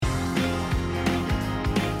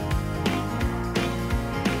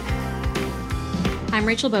I'm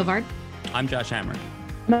Rachel Bovard. I'm Josh Hammer.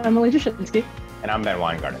 And I'm Emily Jashinsky. And I'm Ben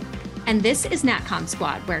Weingarten. And this is NatCon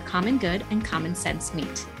Squad, where common good and common sense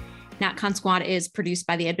meet. NatCon Squad is produced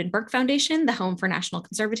by the Edmund Burke Foundation, the home for national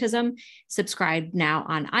conservatism. Subscribe now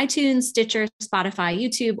on iTunes, Stitcher, Spotify,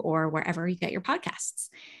 YouTube, or wherever you get your podcasts.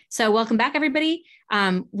 So welcome back, everybody.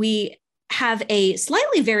 We have a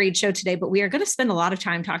slightly varied show today, but we are going to spend a lot of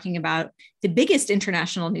time talking about the biggest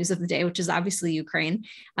international news of the day, which is obviously Ukraine.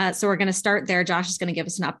 So we're going to start there. Josh is going to give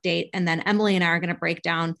us an update, and then Emily and I are going to break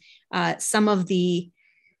down some of the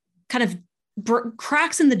kind of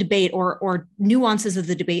cracks in the debate or nuances of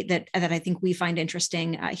the debate that I think we find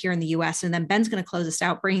interesting here in the US. And then Ben's going to close us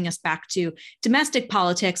out, bringing us back to domestic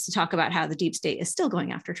politics to talk about how the deep state is still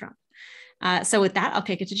going after Trump. So with that, I'll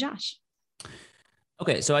kick it to Josh.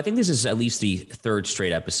 Okay, so I think this is at least the third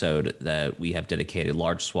straight episode that we have dedicated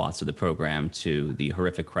large swaths of the program to the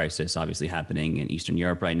horrific crisis obviously happening in Eastern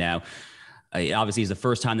Europe right now. It obviously is the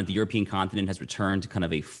first time that the European continent has returned to kind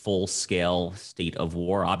of a full-scale state of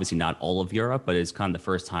war. Obviously not all of Europe, but it's kind of the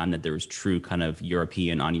first time that there was true kind of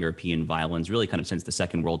European on European violence, really kind of since the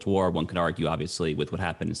Second World War. One could argue, obviously, with what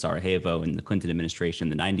happened in Sarajevo and the Clinton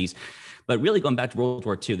administration in the 90s. But really going back to World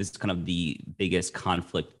War II, this is kind of the biggest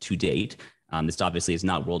conflict to date. This obviously is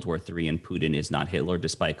not World War III, and Putin is not Hitler,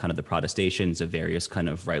 despite kind of the protestations of various kind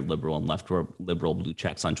of right liberal and left liberal blue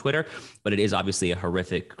checks on Twitter. But it is obviously a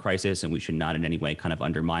horrific crisis, and we should not in any way kind of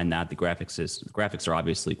undermine that. The graphics are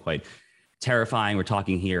obviously quite terrifying. We're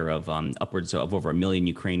talking here of upwards of over 1 million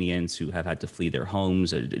Ukrainians who have had to flee their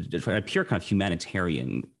homes, a pure kind of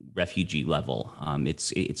humanitarian refugee level.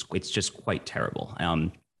 It's just quite terrible.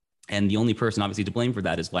 And the only person obviously to blame for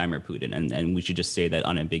that is Vladimir Putin. And we should just say that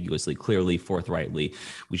unambiguously, clearly, forthrightly.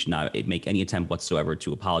 We should not make any attempt whatsoever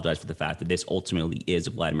to apologize for the fact that this ultimately is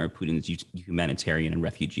Vladimir Putin's humanitarian and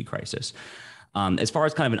refugee crisis. As far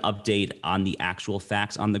as kind of an update on the actual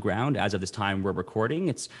facts on the ground, as of this time we're recording,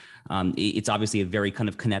 it's obviously a very kind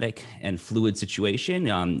of kinetic and fluid situation.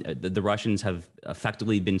 The Russians have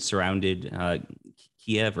effectively been surrounded.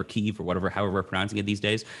 Kiev or however we're pronouncing it these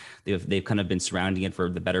days. They've kind of been surrounding it for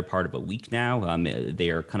the better part of a week now. They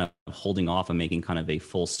are kind of holding off on making kind of a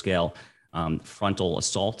full-scale frontal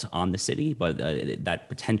assault on the city, but that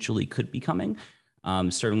potentially could be coming.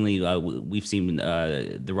 Certainly, we've seen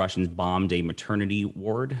the Russians bombed a maternity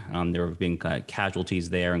ward. There have been casualties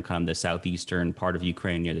there in kind of the southeastern part of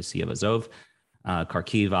Ukraine near the Sea of Azov.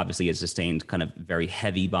 Kharkiv obviously has sustained kind of very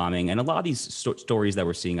heavy bombing. And a lot of these stories that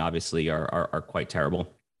we're seeing obviously are quite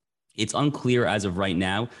terrible. It's unclear as of right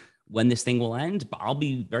now when this thing will end, but I'll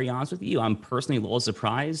be very honest with you. I'm personally a little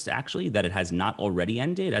surprised actually that it has not already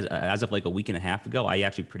ended. As of like a week and a half ago, I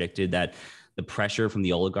actually predicted that the pressure from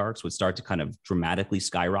the oligarchs would start to kind of dramatically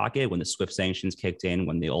skyrocket when the SWIFT sanctions kicked in,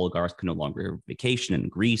 when the oligarchs could no longer vacation in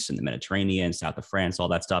Greece and the Mediterranean, south of France, all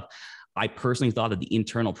that stuff. I personally thought that the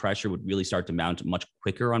internal pressure would really start to mount much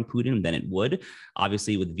quicker on Putin than it would.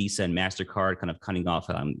 Obviously, with Visa and MasterCard kind of cutting off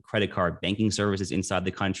credit card banking services inside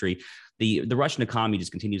the country, the Russian economy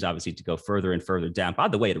just continues obviously to go further and further down. By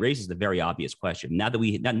the way, it raises the very obvious question. Now that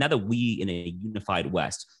we in a unified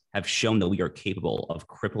West have shown that we are capable of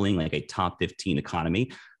crippling like a top 15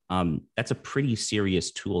 economy, that's a pretty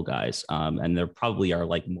serious tool, guys. And there probably are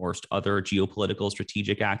like most other geopolitical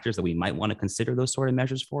strategic actors that we might want to consider those sort of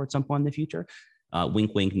measures for at some point in the future.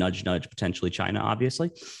 Wink, wink, nudge, nudge, potentially China,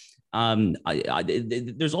 obviously.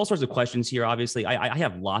 There's all sorts of questions here. Obviously, I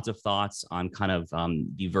have lots of thoughts on kind of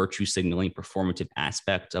the virtue signaling performative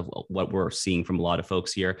aspect of what we're seeing from a lot of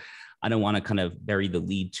folks here. I don't want to kind of bury the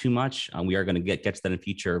lead too much. We are going to get to that in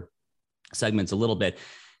future segments a little bit.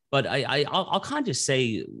 But I'll kind of just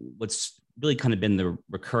say what's really kind of been the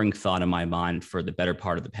recurring thought in my mind for the better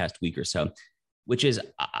part of the past week or so, which is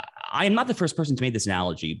I am not the first person to make this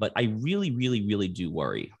analogy, but I really, really, really do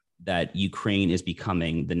worry that Ukraine is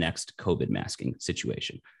becoming the next COVID masking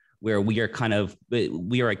situation, where we are kind of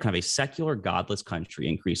a secular, godless country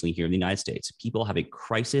increasingly here in the United States. People have a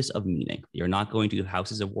crisis of meaning. They are not going to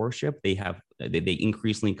houses of worship. They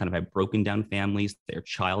increasingly kind of have broken down families. They're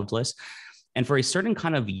childless. And for a certain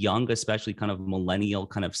kind of young, especially kind of millennial,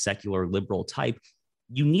 kind of secular liberal type,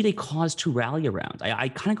 you need a cause to rally around. I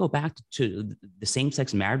kind of go back to the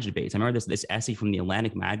same-sex marriage debates. I remember this essay from the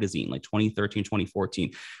Atlantic magazine, like 2013,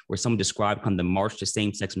 2014, where someone described kind of the march to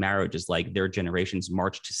same-sex marriage as like their generation's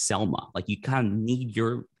march to Selma. Like you kind of need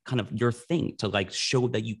your thing to like show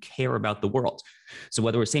that you care about the world. So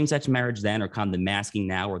whether it's same-sex marriage then or kind of the masking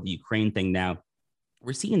now or the Ukraine thing now,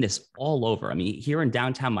 we're seeing this all over. I mean, here in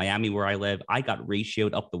downtown Miami, where I live, I got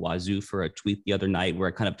ratioed up the wazoo for a tweet the other night where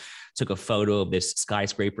I kind of took a photo of this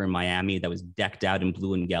skyscraper in Miami that was decked out in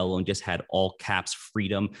blue and yellow and just had all caps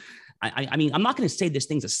freedom. I mean, I'm not going to say this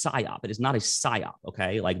thing's a psyop. It is not a psyop,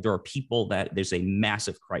 okay? Like there are people that there's a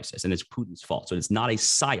massive crisis and it's Putin's fault. So it's not a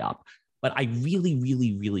psyop. But I really,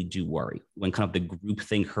 really, really do worry when kind of the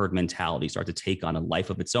groupthink herd mentality starts to take on a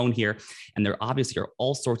life of its own here. And there obviously are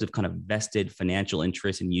all sorts of kind of vested financial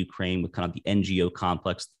interests in Ukraine with kind of the NGO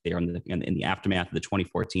complex there in the aftermath of the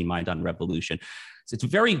 2014 Maidan revolution. So it's a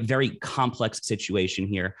very, very complex situation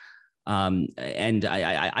here. And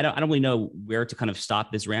I don't really know where to kind of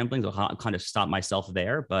stop this rambling or how to kind of stop myself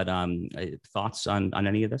there. But thoughts on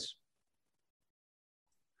any of this?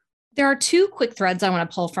 There are two quick threads I want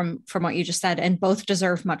to pull from what you just said, and both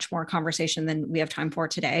deserve much more conversation than we have time for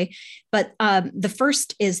today. But the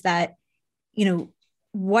first is that,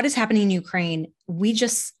 what is happening in Ukraine?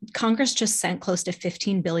 Congress just sent close to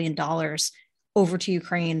 $15 billion over to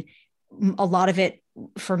Ukraine, a lot of it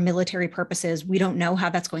for military purposes. We don't know how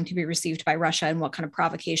that's going to be received by Russia and what kind of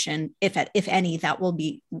provocation, if any, that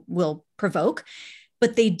will provoke.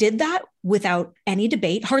 But they did that without any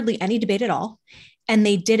debate, hardly any debate at all. And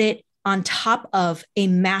they did it on top of a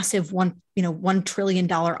massive $1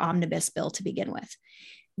 trillion omnibus bill to begin with.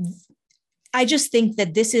 I just think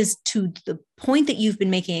that this is, to the point that you've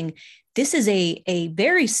been making, this is a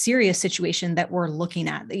very serious situation that we're looking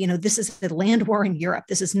at. This is a land war in Europe.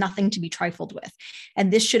 This is nothing to be trifled with.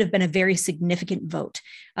 And this should have been a very significant vote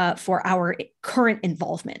for our current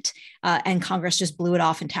involvement. And Congress just blew it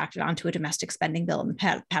off and tacked it onto a domestic spending bill and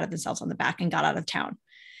patted themselves on the back and got out of town.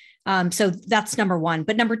 So that's number one.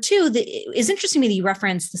 But number two, it's interesting to me that you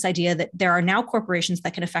referenced this idea that there are now corporations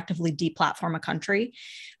that can effectively deplatform a country.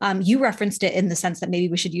 You referenced it in the sense that maybe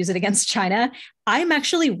we should use it against China. I'm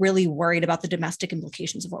actually really worried about the domestic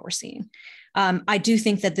implications of what we're seeing. I do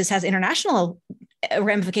think that this has international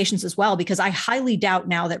ramifications as well, because I highly doubt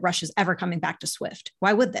now that Russia's ever coming back to SWIFT.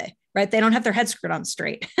 Why would they? Right? They don't have their heads screwed on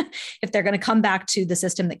straight. If they're going to come back to the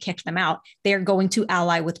system that kicked them out, they are going to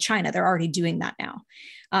ally with China. They're already doing that now.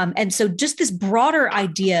 And so just this broader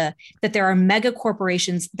idea that there are mega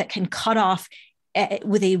corporations that can cut off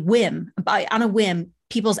with a whim, on a whim,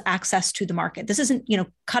 people's access to the market. This isn't,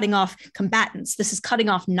 cutting off combatants. This is cutting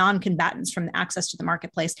off non-combatants from the access to the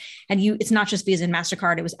marketplace. And it's not just Visa and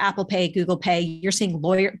MasterCard. It was Apple Pay, Google Pay. You're seeing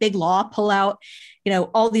Big Law pull out,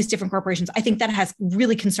 all these different corporations. I think that has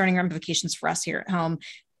really concerning ramifications for us here at home.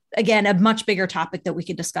 Again, a much bigger topic that we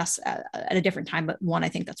could discuss at a different time, but one I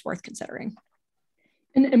think that's worth considering.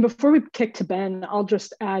 And before we kick to Ben, I'll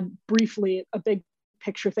just add briefly a big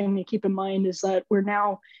picture thing to keep in mind is that we're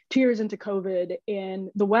now 2 years into COVID, and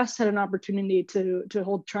the West had an opportunity to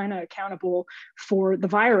hold China accountable for the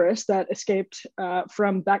virus that escaped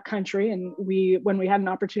from that country. And when we had an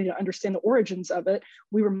opportunity to understand the origins of it,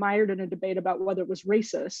 we were mired in a debate about whether it was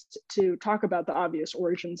racist to talk about the obvious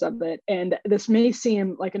origins of it. And this may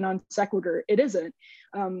seem like a non sequitur. It isn't.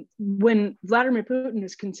 When Vladimir Putin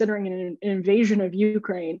is considering an invasion of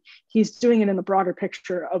Ukraine, he's doing it in the broader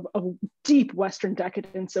picture of deep Western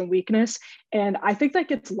decadence and weakness. And I think that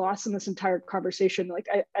gets lost in this entire conversation. Like,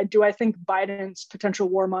 I think Biden's potential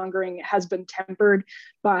warmongering has been tempered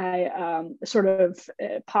by sort of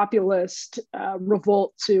populist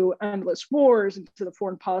revolt to endless wars and to the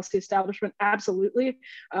foreign policy establishment. Absolutely.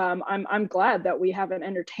 I'm glad that we haven't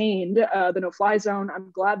entertained the no-fly zone.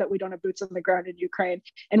 I'm glad that we don't have boots on the ground in Ukraine,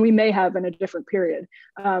 and we may have in a different period.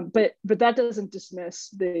 But that doesn't dismiss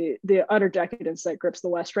the utter decadence that grips the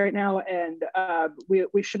West right now. And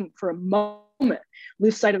we shouldn't for a moment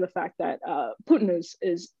lose sight of the fact that Putin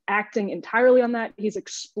is acting entirely on that. He's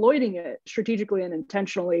exploiting it strategically and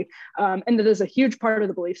intentionally. And that is a huge part of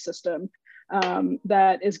the belief system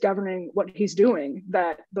that is governing what he's doing,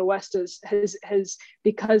 that the West has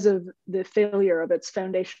because of the failure of its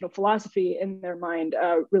foundational philosophy in their mind,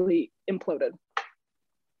 really imploded.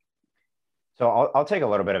 So I'll take a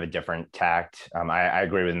little bit of a different tact. I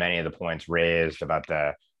agree with many of the points raised about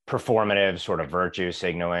the performative sort of virtue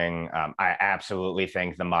signaling. I absolutely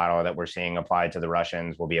think the model that we're seeing applied to the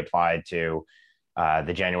Russians will be applied to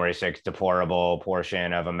the January 6th deplorable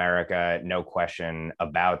portion of America. No question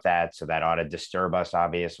about that. So that ought to disturb us,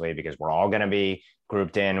 obviously, because we're all going to be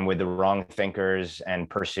grouped in with the wrong thinkers and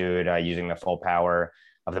pursued using the full power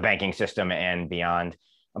of the banking system and beyond.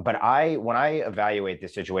 But when I evaluate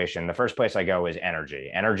this situation, the first place I go is energy.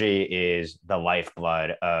 Energy is the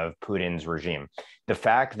lifeblood of Putin's regime. The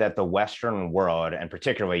fact that the Western world, and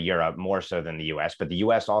particularly Europe, more so than the US, but the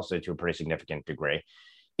US also to a pretty significant degree,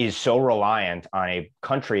 is so reliant on a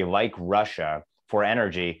country like Russia for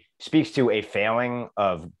energy speaks to a failing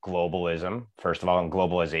of globalism, first of all, and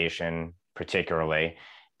globalization particularly.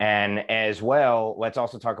 And as well, let's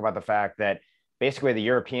also talk about the fact that basically the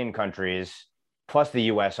European countries plus the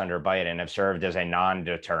US under Biden have served as a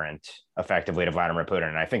non-deterrent effectively to Vladimir Putin.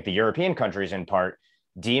 And I think the European countries in part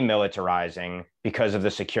demilitarizing because of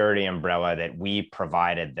the security umbrella that we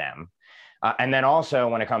provided them. And then also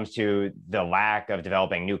when it comes to the lack of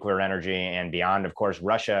developing nuclear energy and beyond, of course,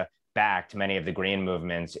 Russia backed many of the green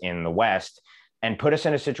movements in the West and put us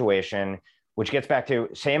in a situation which gets back to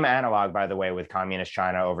same analog, by the way, with communist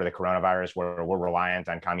China over the coronavirus, where we're reliant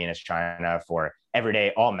on communist China for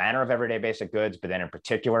all manner of everyday basic goods, but then in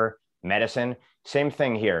particular, medicine. Same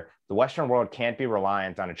thing here. The Western world can't be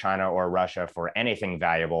reliant on a China or Russia for anything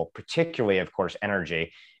valuable, particularly, of course,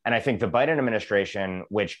 energy. And I think the Biden administration,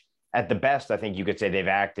 which at the best, I think you could say they've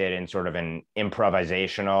acted in sort of an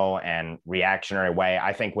improvisational and reactionary way,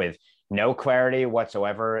 I think with no clarity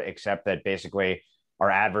whatsoever, except that basically our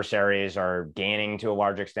adversaries are gaining to a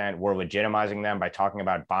large extent. We're legitimizing them by talking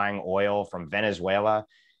about buying oil from Venezuela,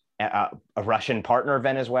 a Russian partner of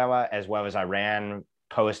Venezuela, as well as Iran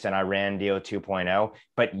post an Iran deal 2.0,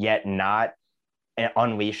 but yet not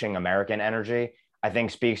unleashing American energy, I think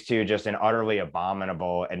speaks to just an utterly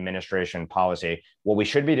abominable administration policy. What we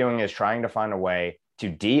should be doing is trying to find a way to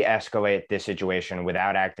de-escalate this situation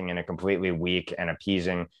without acting in a completely weak and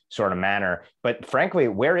appeasing sort of manner. But frankly,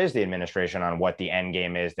 where is the administration on what the end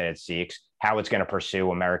game is that it seeks, how it's going to pursue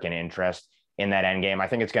American interest in that end game? I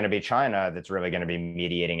think it's going to be China that's really going to be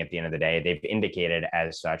mediating at the end of the day. They've indicated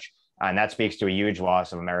as such, and that speaks to a huge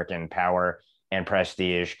loss of American power and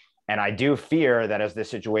prestige. And I do fear that as this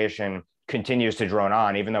situation continues to drone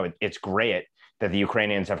on, even though it's great that the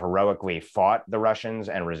Ukrainians have heroically fought the Russians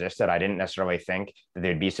and resisted, I didn't necessarily think that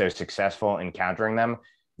they'd be so successful in countering them.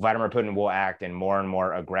 Vladimir Putin will act in more and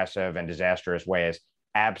more aggressive and disastrous ways,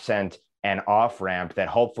 absent an off-ramp that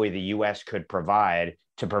hopefully the US could provide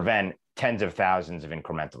to prevent tens of thousands of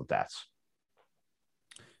incremental deaths.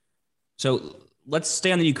 So let's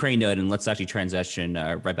stay on the Ukraine note and let's actually transition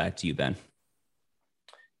right back to you, Ben.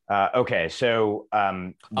 Okay, so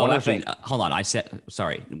hold on.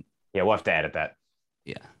 Sorry. Yeah, we'll have to edit that.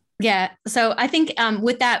 Yeah. Yeah. So I think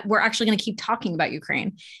with that, we're actually going to keep talking about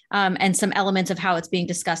Ukraine and some elements of how it's being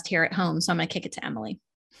discussed here at home. So I'm going to kick it to Emily.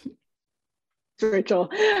 Rachel.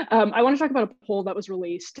 I want to talk about a poll that was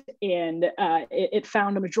released, and it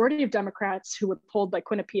found a majority of Democrats who were polled by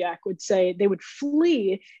Quinnipiac would say they would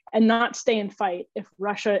flee and not stay and fight if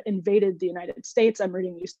Russia invaded the United States. I'm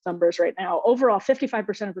reading these numbers right now. Overall,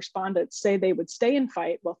 55% of respondents say they would stay and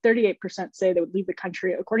fight, while 38% say they would leave the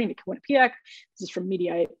country, according to Quinnipiac. This is from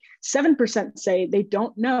Mediaite. 7% say they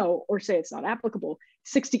don't know or say it's not applicable.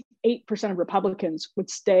 68% of Republicans would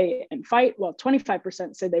stay and fight, while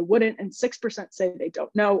 25% say they wouldn't, and 6% say they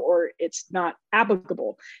don't know or it's not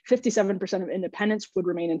applicable. 57% of independents would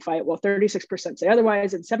remain and fight, while 36% say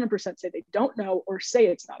otherwise, and 7% say they don't know or say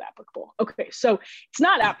it's not applicable. Okay, so it's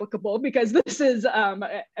not applicable because this is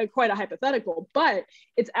quite a hypothetical, but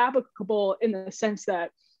it's applicable in the sense that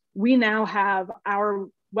we now have our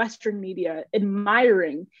Western media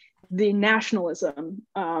admiring the nationalism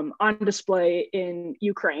on display in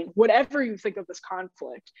Ukraine. Whatever you think of this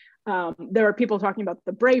conflict, there are people talking about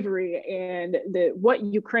the bravery and what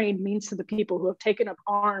Ukraine means to the people who have taken up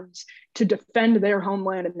arms to defend their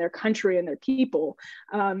homeland and their country and their people.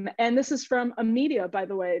 And this is from a media, by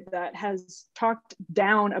the way, that has talked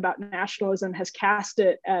down about nationalism, has cast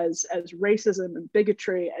it as racism and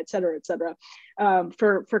bigotry, et cetera,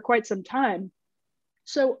 for quite some time.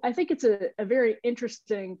 So I think it's a very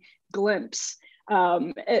interesting glimpse.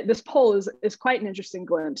 This poll is quite an interesting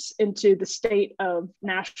glimpse into the state of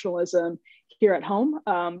nationalism here at home,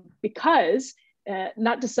 because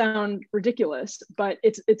not to sound ridiculous, but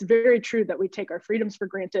it's very true that we take our freedoms for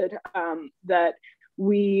granted, that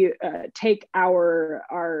we take our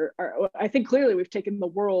I think clearly we've taken the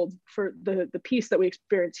world for the peace that we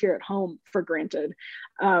experience here at home for granted.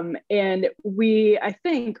 And we, I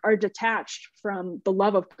think, are detached from the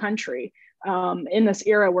love of country in this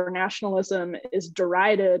era where nationalism is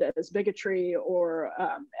derided as bigotry or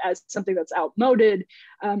as something that's outmoded.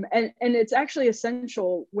 And it's actually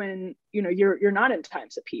essential when you're not in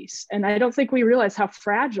times of peace. And I don't think we realize how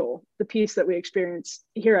fragile the peace that we experience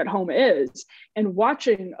here at home is. And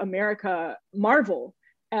watching America marvel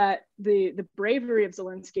at the bravery of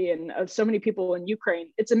Zelensky and of so many people in Ukraine,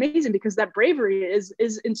 it's amazing because that bravery is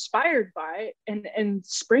inspired by and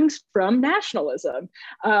springs from nationalism.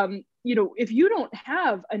 If you don't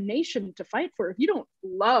have a nation to fight for, if you don't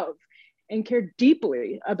love and care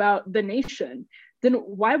deeply about the nation, then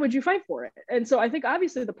why would you fight for it? And so I think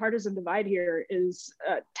obviously the partisan divide here is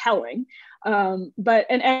telling, but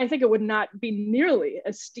I think it would not be nearly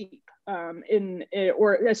as steep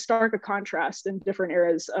or as stark a contrast in different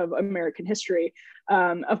eras of American history.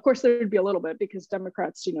 Of course, there would be a little bit because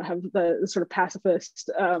Democrats, have the sort of pacifist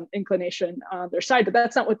inclination on their side, but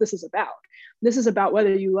that's not what this is about. This is about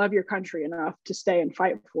whether you love your country enough to stay and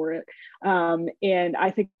fight for it. And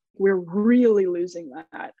I think we're really losing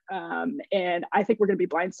that. And I think we're going to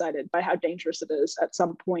be blindsided by how dangerous it is at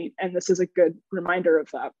some point. And this is a good reminder of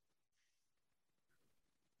that.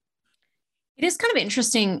 It is kind of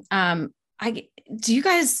interesting. Have you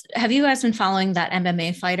guys been following that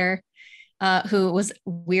MMA fighter who was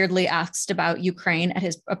weirdly asked about Ukraine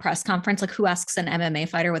at a press conference? Like, who asks an MMA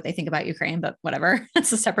fighter what they think about Ukraine? But whatever,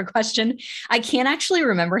 that's a separate question. I can't actually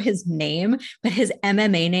remember his name, but his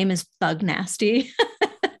MMA name is Thug Nasty.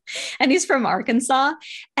 And he's from Arkansas.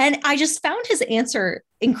 And I just found his answer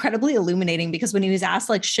incredibly illuminating, because when he was asked,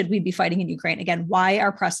 like, should we be fighting in Ukraine? Again, why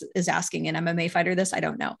our press is asking an MMA fighter this, I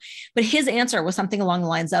don't know. But his answer was something along the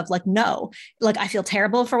lines of, like, no, like, I feel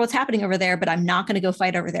terrible for what's happening over there, but I'm not going to go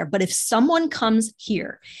fight over there. But if someone comes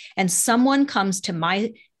here and someone comes to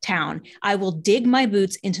my town, I will dig my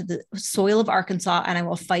boots into the soil of Arkansas and I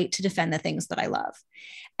will fight to defend the things that I love.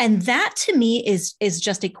 And that, to me, is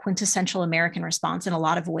just a quintessential American response in a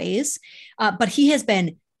lot of ways. But he has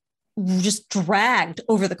been just dragged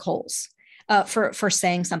over the coals for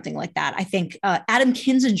saying something like that. I think Adam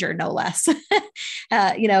Kinzinger, no less,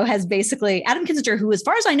 has basically, Adam Kinzinger, who, as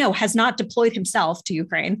far as I know, has not deployed himself to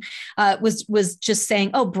Ukraine, was just saying,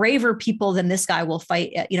 oh, braver people than this guy will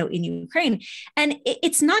fight, in Ukraine. And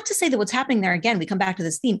it's not to say that what's happening there, again, we come back to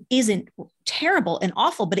this theme, isn't terrible and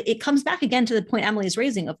awful, but it comes back again to the point Emily is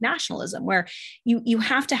raising of nationalism, where you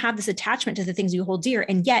have to have this attachment to the things you hold dear.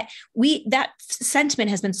 And yet that sentiment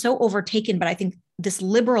has been so overtaken, but I think this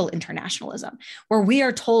liberal internationalism, where we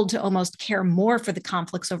are told to almost care more for the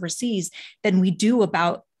conflicts overseas than we do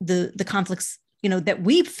about the conflicts that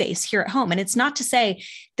we face here at home. And it's not to say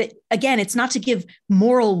that, again, it's not to give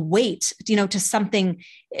moral weight, to something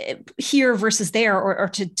here versus there, or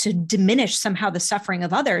to diminish somehow the suffering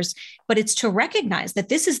of others, but it's to recognize that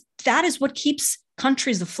that is what keeps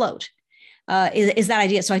countries afloat. Is that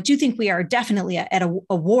idea. So I do think we are definitely at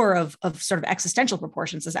a war of sort of existential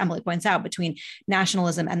proportions, as Emily points out, between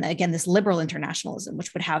nationalism and, again, this liberal internationalism,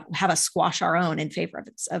 which would have us squash our own in favor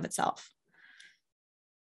of itself.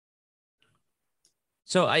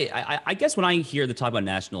 So I guess when I hear the talk about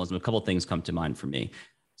nationalism, a couple of things come to mind for me.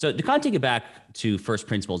 So to kind of take it back to first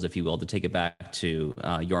principles, if you will, to take it back to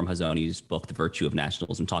Yoram Hazony's book, The Virtue of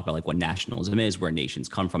Nationalism, talk about like what nationalism is, where nations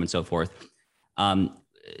come from, and so forth.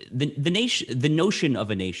 The notion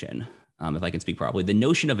of a nation, if I can speak properly, the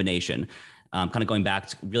notion of a nation, kind of going back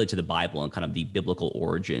really to the Bible and kind of the biblical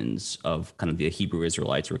origins of kind of the Hebrew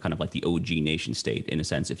Israelites, or kind of like the OG nation state, in a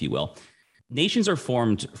sense, if you will. Nations are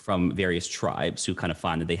formed from various tribes who kind of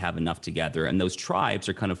find that they have enough together. And those tribes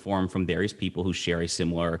are kind of formed from various people who share a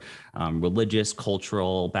similar religious,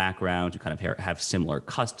 cultural background, who kind of have similar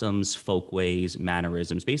customs, folkways,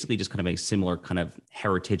 mannerisms, basically just kind of a similar kind of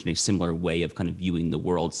heritage and a similar way of kind of viewing the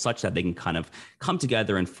world, such that they can kind of come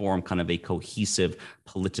together and form kind of a cohesive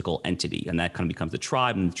political entity. And that kind of becomes the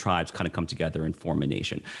tribe, and the tribes kind of come together and form a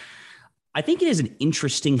nation. I think it is an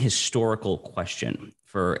interesting historical question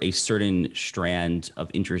for a certain strand of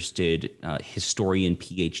interested historian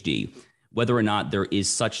PhD, whether or not there is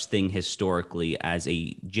such thing historically as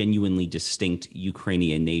a genuinely distinct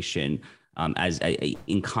Ukrainian nation,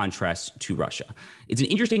 in contrast to Russia. It's an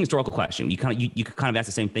interesting historical question. You could kind of ask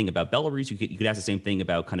the same thing about Belarus. You could ask the same thing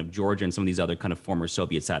about kind of Georgia and some of these other kind of former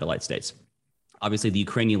Soviet satellite states. Obviously, the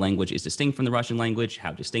Ukrainian language is distinct from the Russian language.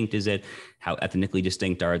 How distinct is it? How ethnically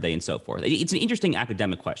distinct are they, and so forth? It's an interesting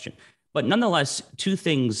academic question. But nonetheless, two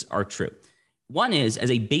things are true. One is, as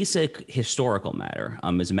a basic historical matter,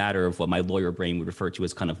 as a matter of what my lawyer brain would refer to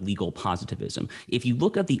as kind of legal positivism. If you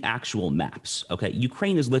look at the actual maps, okay,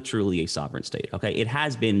 Ukraine is literally a sovereign state. Okay, it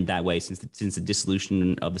has been that way since the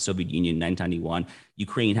dissolution of the Soviet Union in 1991.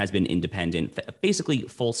 Ukraine has been independent, basically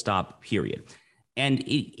full stop, period. And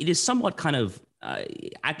it is somewhat kind of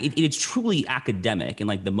it is truly academic in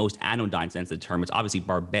like the most anodyne sense of the term. It's obviously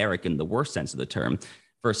barbaric in the worst sense of the term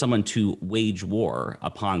for someone to wage war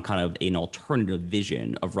upon kind of an alternative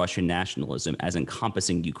vision of Russian nationalism as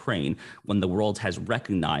encompassing Ukraine, when the world has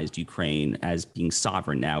recognized Ukraine as being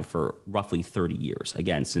sovereign now for roughly 30 years,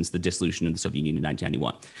 again, since the dissolution of the Soviet Union in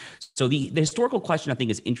 1991. So the historical question, I think,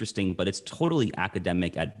 is interesting, but it's totally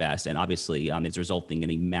academic at best. And obviously, it's resulting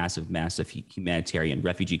in a massive humanitarian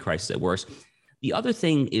refugee crisis at worst. The other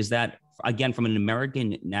thing is that, again, from an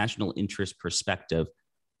American national interest perspective,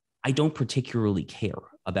 I don't particularly care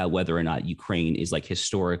about whether or not Ukraine is like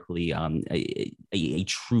historically a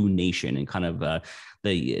true nation, and kind of the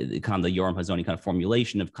Yoram Hazony kind of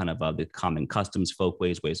formulation of kind of the common customs,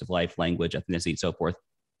 folkways, ways of life, language, ethnicity, and so forth.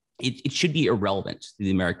 It should be irrelevant to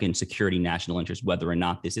the American security, national interest, whether or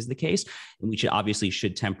not this is the case. And we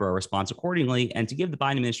should temper our response accordingly. And to give the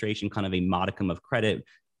Biden administration kind of a modicum of credit,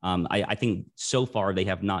 I think so far they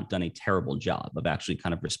have not done a terrible job of actually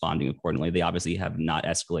kind of responding accordingly. They obviously have not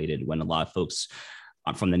escalated when a lot of folks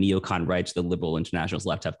from the neocon right to the liberal internationalist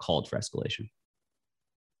left have called for escalation.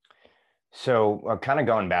 So kind of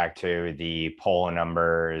going back to the poll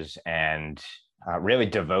numbers and really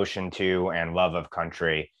devotion to and love of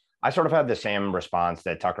country, I sort of had the same response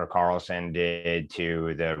that Tucker Carlson did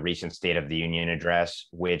to the recent State of the Union address,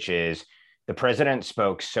 which is the president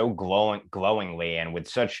spoke so glowingly and with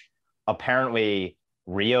such apparently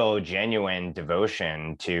real, genuine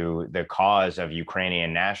devotion to the cause of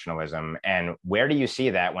Ukrainian nationalism. And where do you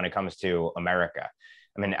see that when it comes to America?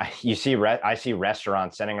 I mean, I see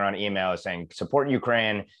restaurants sending around emails saying, support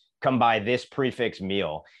Ukraine, come buy this prefix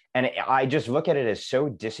meal. And I just look at it as so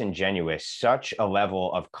disingenuous, such a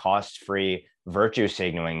level of cost-free virtue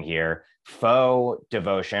signaling here, faux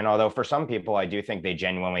devotion. Although for some people, I do think they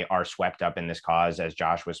genuinely are swept up in this cause, as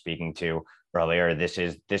Josh was speaking to earlier. This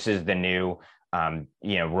is the new,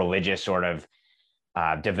 religious sort of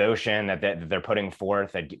devotion that they're putting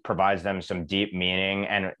forth that provides them some deep meaning.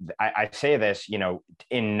 And I say this,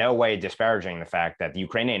 in no way disparaging the fact that the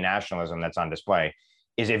Ukrainian nationalism that's on display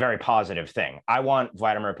is a very positive thing. I want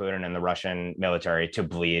Vladimir Putin and the Russian military to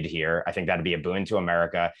bleed here. I think that'd be a boon to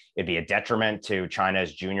America. It'd be a detriment to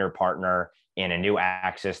China's junior partner in a new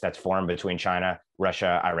axis that's formed between China,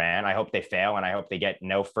 Russia, Iran. I hope they fail, and I hope they get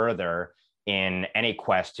no further in any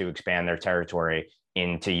quest to expand their territory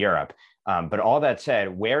into Europe. But all that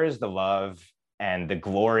said, where is the love and the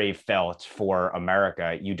glory felt for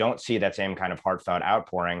America? You don't see that same kind of heartfelt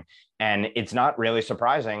outpouring. And it's not really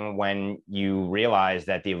surprising when you realize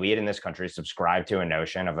that the elite in this country subscribe to a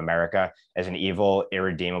notion of America as an evil,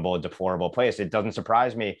 irredeemable, deplorable place. It doesn't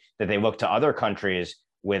surprise me that they look to other countries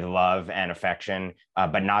with love and affection,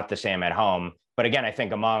 but not the same at home. But again, I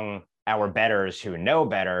think among our betters who know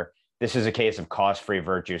better, this is a case of cost-free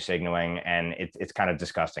virtue signaling, and it's kind of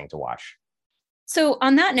disgusting to watch. So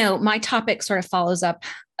on that note, my topic sort of follows up,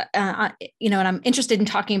 and I'm interested in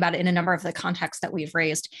talking about it in a number of the contexts that we've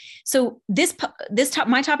raised. So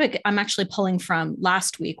my topic, I'm actually pulling from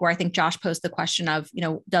last week, where I think Josh posed the question of,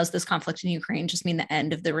 does this conflict in Ukraine just mean the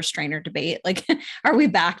end of the restrainer debate? Like, are we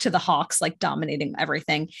back to the Hawks, like dominating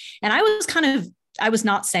everything? And I was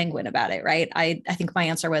not sanguine about it, right? I think my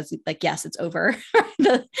answer was like, yes, it's over.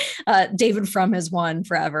 David Frum has won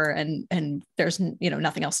forever, and there's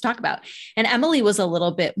nothing else to talk about. And Emily was a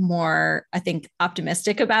little bit more, I think,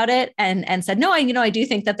 optimistic about it, and said, no, I do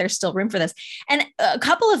think that there's still room for this. And a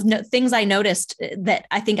couple of things I noticed that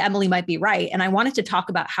I think Emily might be right, and I wanted to talk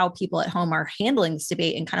about how people at home are handling this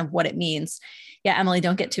debate and kind of what it means. Yeah, Emily,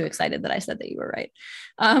 don't get too excited that I said that you were right.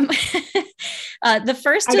 The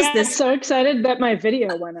first is this. I'm so excited that my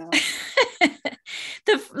video went out.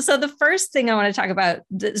 So the first thing I want to talk about,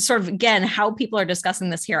 sort of again, how people are discussing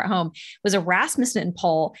this here at home, was a Rasmussen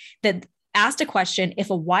poll that asked a question: if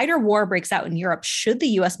a wider war breaks out in Europe, should the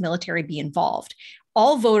U.S. military be involved?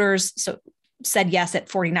 All voters said yes at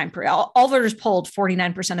 49%. All voters polled,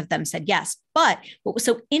 49% of them said yes. But what was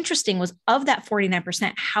so interesting was, of that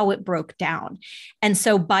 49%, how it broke down. And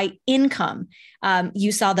so by income,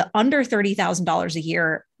 you saw the under $30,000 a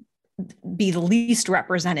year be the least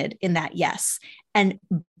represented in that yes. And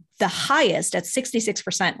the highest, at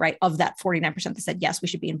 66%, right, of that 49% that said yes, we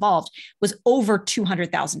should be involved, was over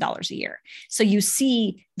 $200,000 a year. So you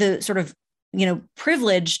see the sort of,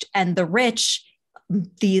 privileged and the rich,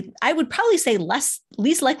 I would probably say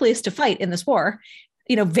least likeliest to fight in this war,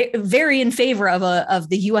 very in favor of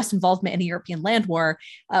the U.S. involvement in a European land war,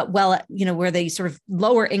 where the sort of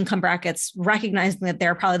lower income brackets, recognizing that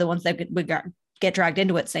they're probably the ones that would get dragged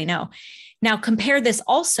into it, say no. Now compare this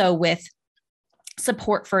also with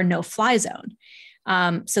support for a no-fly zone.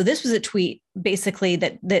 So this was a tweet basically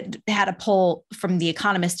that had a poll from The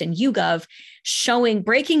Economist and YouGov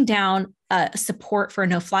breaking down support for a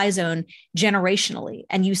no-fly zone generationally.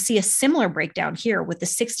 And you see a similar breakdown here with the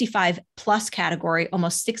 65 plus category,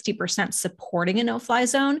 almost 60% supporting a no-fly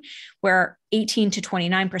zone, where 18 to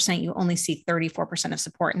 29%, you only see 34% of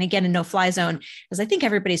support. And again, a no-fly zone, as I think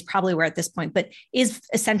everybody's probably aware at this point, but is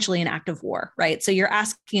essentially an act of war, right? So you're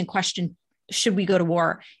asking a question: should we go to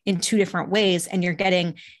war, in two different ways? And you're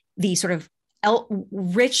getting the sort of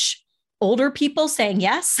rich older people saying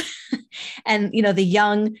yes, and the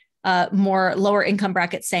young more lower income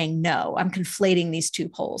bracket saying no. I'm conflating these two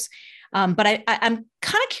polls. But I'm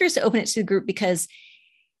kind of curious to open it to the group, because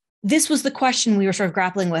this was the question we were sort of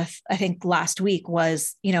grappling with, I think, last week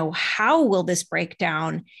was, how will this break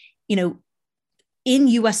down, in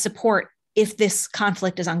U.S. support if this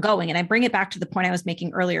conflict is ongoing? And I bring it back to the point I was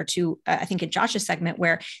making earlier to, I think in Josh's segment,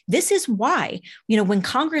 where this is why, when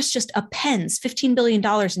Congress just appends $15 billion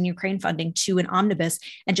in Ukraine funding to an omnibus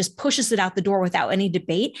and just pushes it out the door without any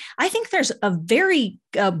debate, I think there's a very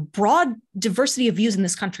broad diversity of views in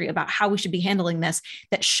this country about how we should be handling this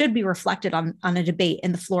that should be reflected on a debate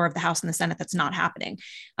in the floor of the House and the Senate that's not happening.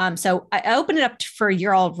 So I open it up for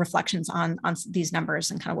your all reflections on these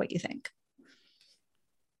numbers and kind of what you think.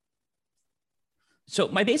 So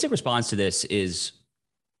my basic response to this is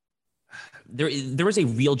there is a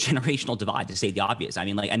real generational divide, to say the obvious. I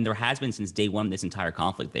mean, and there has been since day one of this entire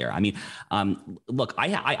conflict there. I mean, look,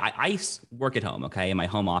 I work at home, okay, in my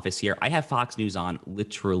home office here. I have Fox News on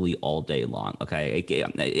literally all day long, okay?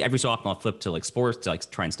 Every so often I'll flip to sports to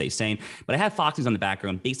try and stay sane, but I have Fox News on the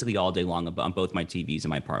background basically all day long on both my TVs in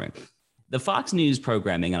my apartment. The Fox News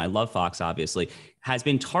programming, and I love Fox, obviously, has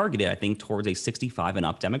been targeted, I think, towards a 65 and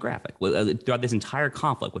up demographic throughout this entire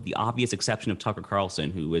conflict, with the obvious exception of Tucker Carlson,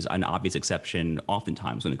 who is an obvious exception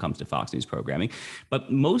oftentimes when it comes to Fox News programming. But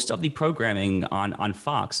most of the programming on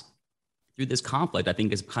Fox through this conflict, I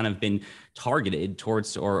think, has kind of been targeted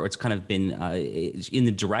towards, or it's kind of been in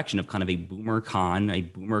the direction of kind of a boomer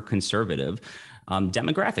conservative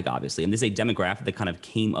demographic, obviously. And this is a demographic that kind of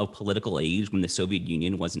came of political age when the Soviet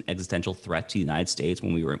Union was an existential threat to the United States,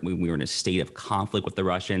 when we were in a state of conflict with the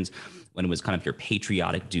Russians, when it was kind of your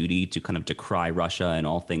patriotic duty to kind of decry Russia and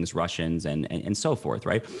all things Russians and so forth,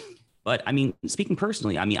 right? But I mean, speaking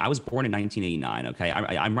personally, I mean, I was born in 1989, okay?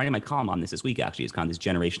 I'm writing my column on this week, actually. It's kind of this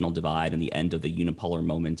generational divide and the end of the unipolar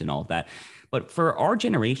moment and all of that. But for our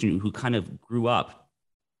generation who kind of grew up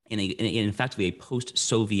in effectively a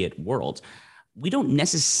post-Soviet world, we don't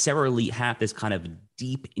necessarily have this kind of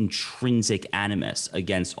deep intrinsic animus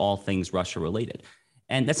against all things Russia related.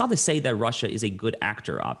 And that's not to say that Russia is a good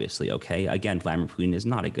actor, obviously, okay? Again, Vladimir Putin is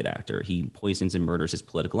not a good actor. He poisons and murders his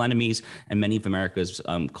political enemies, and many of America's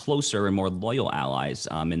closer and more loyal allies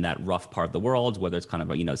in that rough part of the world, whether it's kind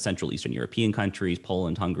of, Central Eastern European countries,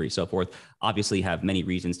 Poland, Hungary, so forth, obviously have many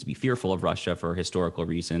reasons to be fearful of Russia for historical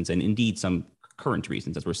reasons, and indeed some current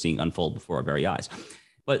reasons, as we're seeing unfold before our very eyes.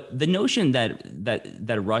 But the notion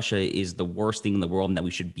that Russia is the worst thing in the world and that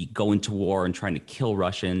we should be going to war and trying to kill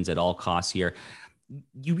Russians at all costs here,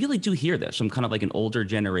 you really do hear this from kind of like an older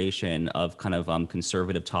generation of kind of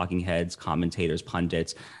conservative talking heads, commentators,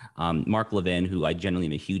 pundits. Mark Levin, who I generally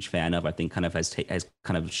am a huge fan of, I think kind of has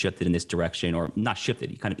kind of shifted in this direction, or not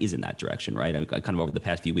shifted, he kind of is in that direction, right? Kind of over the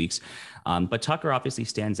past few weeks. But Tucker obviously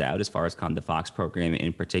stands out as far as kind of the Fox program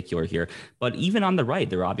in particular here. But even on the right,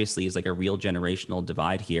 there obviously is like a real generational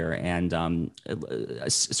divide here. And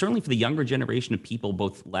certainly for the younger generation of people,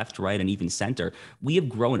 both left, right, and even center, we have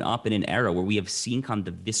grown up in an era where we have seen kind of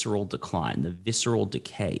the visceral decline, the visceral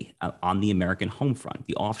decay on the American home front,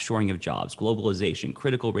 the offshoring of jobs, globalization,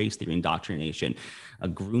 critical race theory indoctrination,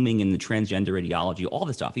 grooming in the transgender ideology, all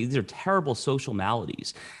this stuff. These are terrible social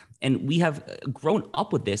maladies. And we have grown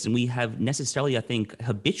up with this, and we have necessarily, I think,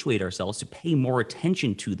 habituated ourselves to pay more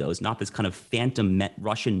attention to those, not this kind of phantom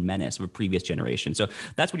Russian menace of a previous generation. So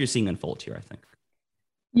that's what you're seeing unfold here, I think.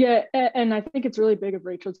 Yeah, and I think it's really big of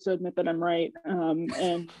Rachel to admit that I'm right.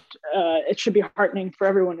 And it should be heartening for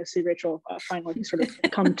everyone to see Rachel finally sort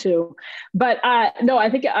of come to. But no, I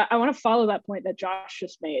think I want to follow that point that Josh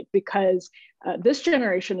just made, because this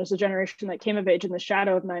generation is a generation that came of age in the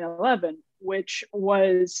shadow of 9/11, which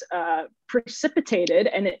was precipitated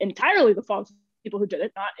and entirely the fault of people who did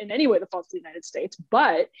it, not in any way the fault of the United States,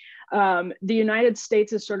 but the United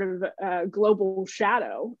States' sort of global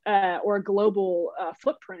shadow or global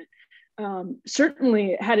footprint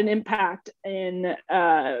certainly had an impact in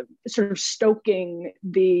sort of stoking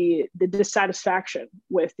the dissatisfaction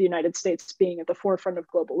with the United States being at the forefront of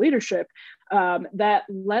global leadership that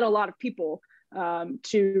led a lot of people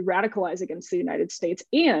to radicalize against the United States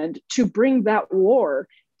and to bring that war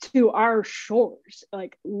to our shores,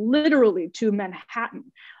 like literally to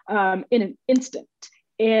Manhattan in an instant.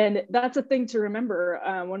 And that's a thing to remember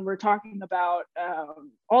when we're talking about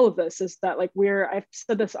all of this, is that like I've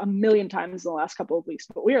said this a million times in the last couple of weeks,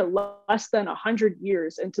 but we are less than 100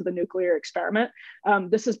 years into the nuclear experiment.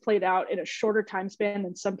 This has played out in a shorter time span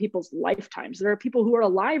than some people's lifetimes. There are people who are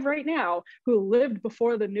alive right now who lived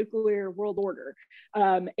before the nuclear world order.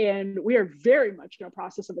 And we are very much in a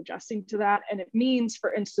process of adjusting to that. And it means,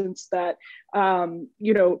 for instance, that,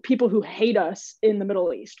 people who hate us in the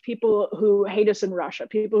Middle East, people who hate us in Russia,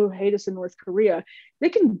 people who hate us in North Korea, they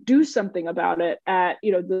can do something about it at,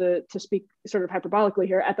 to speak sort of hyperbolically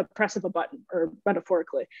here, at the press of a button, or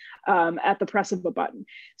metaphorically, at the press of a button.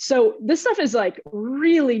 So this stuff is like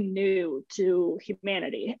really new to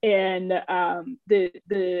humanity. And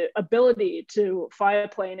the ability to fly a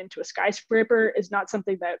plane into a skyscraper is not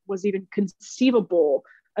something that was even conceivable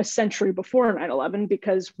a century before 9/11,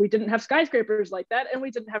 because we didn't have skyscrapers like that and we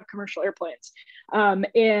didn't have commercial airplanes.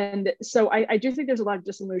 And so I do think there's a lot of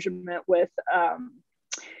disillusionment with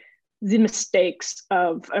the mistakes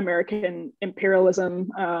of American imperialism,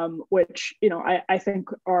 which, I think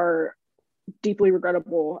are deeply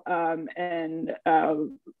regrettable, and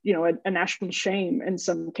a national shame in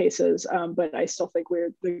some cases. But I still think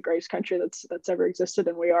we're the greatest country that's ever existed,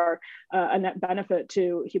 and we are a net benefit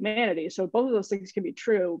to humanity. So both of those things can be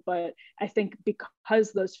true, but I think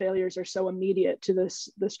because those failures are so immediate to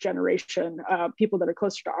this generation, people that are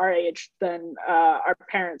closer to our age than our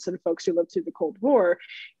parents and folks who lived through the Cold War,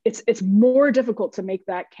 it's more difficult to make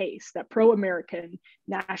that case, that pro-American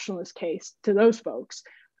nationalist case, to those folks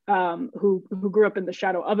who grew up in the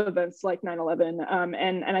shadow of events like 9/11,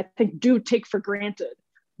 and I think do take for granted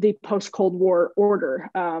the post-Cold War order,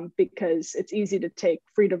 because it's easy to take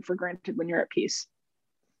freedom for granted when you're at peace.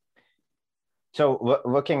 So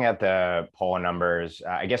looking at the poll numbers,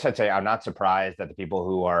 I guess I'd say I'm not surprised that the people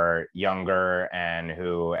who are younger and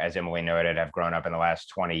who, as Emily noted, have grown up in the last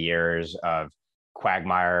 20 years of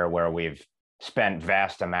quagmire, where we've spent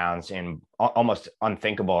vast amounts, in almost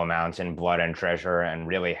unthinkable amounts, in blood and treasure, and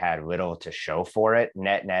really had little to show for it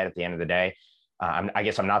net at the end of the day. I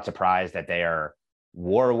guess I'm not surprised that they are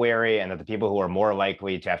war weary, and that the people who are more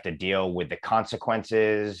likely to have to deal with the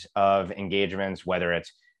consequences of engagements, whether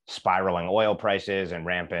it's spiraling oil prices and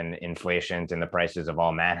rampant inflation in the prices of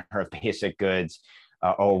all manner of basic goods,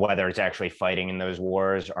 or whether it's actually fighting in those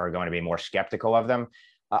wars, are going to be more skeptical of them.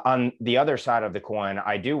 On the other side of the coin,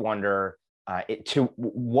 I do wonder to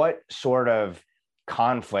what sort of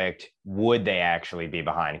conflict would they actually be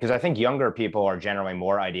behind? Because I think younger people are generally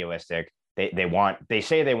more idealistic. They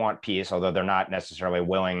say they want peace, although they're not necessarily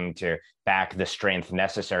willing to back the strength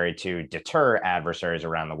necessary to deter adversaries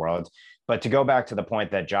around the world. But to go back to the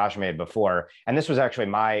point that Josh made before, and this was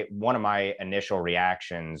actually one of my initial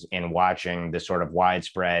reactions in watching this sort of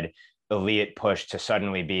widespread elite push to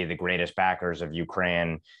suddenly be the greatest backers of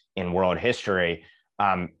Ukraine in world history.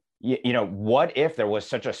 What if there was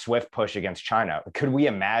such a swift push against China? Could we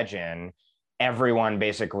imagine everyone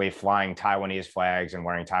basically flying Taiwanese flags and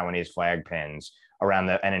wearing Taiwanese flag pins around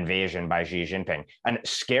an invasion by Xi Jinping? And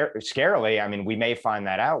scarily, I mean, we may find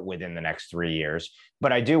that out within the next 3 years,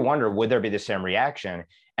 but I do wonder, would there be the same reaction?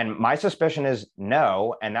 And my suspicion is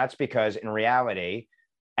no. And that's because in reality,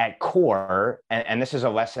 at core, and this is a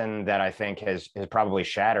lesson that I think has probably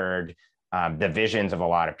shattered the visions of a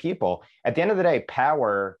lot of people. At the end of the day,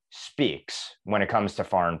 power speaks when it comes to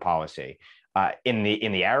foreign policy. In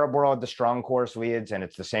the Arab world, the strong course leads, and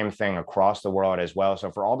it's the same thing across the world as well.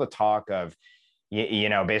 So for all the talk of,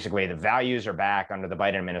 basically the values are back under the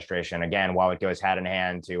Biden administration, again, while it goes hand in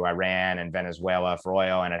hand to Iran and Venezuela for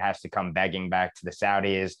oil, and it has to come begging back to the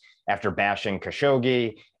Saudis after bashing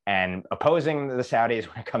Khashoggi and opposing the Saudis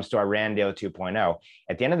when it comes to Iran Deal 2.0.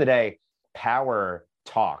 At the end of the day, power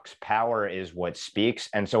talks. Power is what speaks.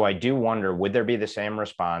 And so I do wonder, would there be the same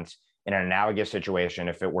response in an analogous situation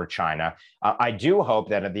if it were China? I do hope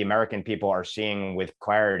that the American people are seeing with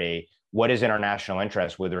clarity what is in our national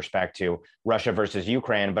interest with respect to Russia versus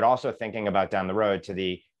Ukraine, but also thinking about down the road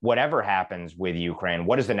to whatever happens with Ukraine,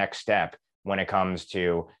 what is the next step when it comes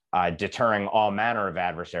to deterring all manner of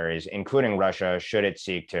adversaries, including Russia, should it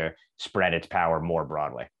seek to spread its power more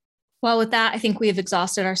broadly? Well, with that, I think we've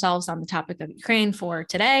exhausted ourselves on the topic of Ukraine for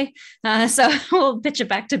today. So we'll pitch it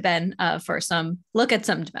back to Ben for some look at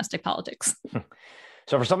some domestic politics.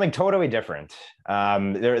 So for something totally different,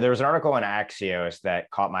 there was an article in Axios that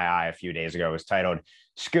caught my eye a few days ago. It was titled,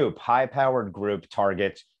 "Scoop, High-Powered Group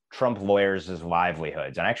Targets Trump Lawyers'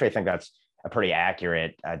 Livelihoods." And I actually think that's a pretty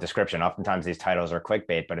accurate description. Oftentimes these titles are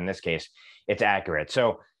clickbait, but in this case, it's accurate.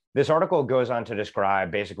 So this article goes on to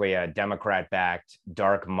describe basically a Democrat-backed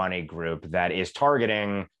dark money group that is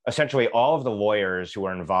targeting essentially all of the lawyers who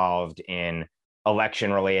are involved in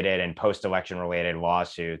election-related and post-election-related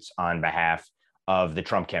lawsuits on behalf of the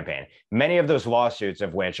Trump campaign. Many of those lawsuits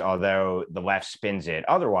of which, although the left spins it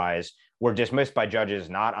otherwise, were dismissed by judges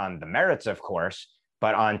not on the merits, of course,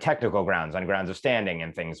 but on technical grounds, on grounds of standing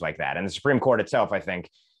and things like that. And the Supreme Court itself, I think,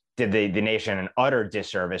 did the nation an utter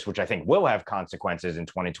disservice, which I think will have consequences in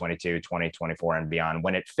 2022, 2024, and beyond,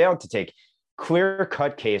 when it failed to take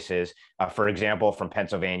clear-cut cases, for example, from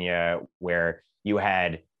Pennsylvania, where you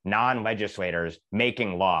had non-legislators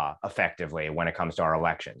making law effectively when it comes to our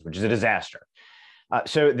elections, which is a disaster.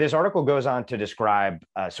 So this article goes on to describe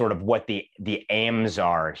sort of what the aims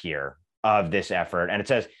are here of this effort. And it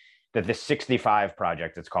says that the 65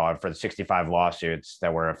 project, it's called, for the 65 lawsuits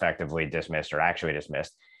that were effectively dismissed or actually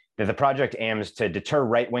dismissed, that the project aims to deter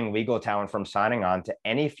right-wing legal talent from signing on to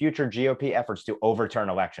any future GOP efforts to overturn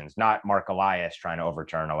elections. Not Mark Elias trying to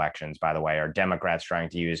overturn elections, by the way, or Democrats trying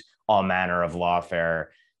to use all manner of lawfare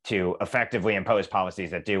to effectively impose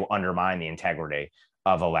policies that do undermine the integrity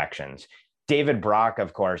of elections. David Brock,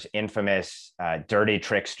 of course, infamous dirty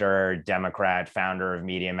trickster, Democrat, founder of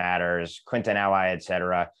Media Matters, Clinton ally, et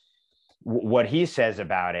cetera. What he says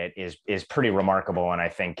about it is pretty remarkable, and I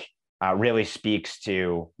think really speaks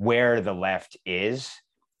to where the left is,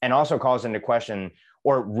 and also calls into question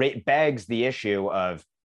or begs the issue of,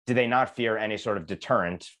 do they not fear any sort of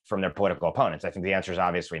deterrent from their political opponents? I think the answer is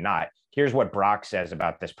obviously not. Here's what Brock says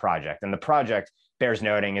about this project. And the project, bears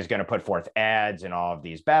noting, is going to put forth ads in all of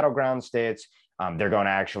these battleground states. They're going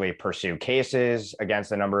to actually pursue cases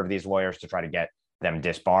against a number of these lawyers to try to get them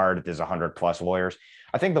disbarred. There's 100+ lawyers.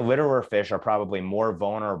 I think the littler fish are probably more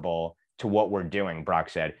vulnerable to what we're doing, Brock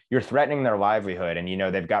said. You're threatening their livelihood,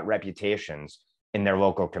 and they've got reputations in their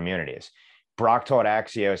local communities. Brock told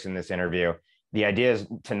Axios in this interview, the idea is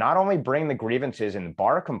to not only bring the grievances and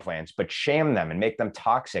bar complaints, but shame them and make them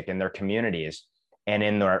toxic in their communities and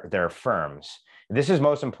in their firms. This is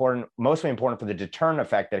mostly important for the deterrent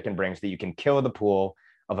effect that it can bring, so that you can kill the pool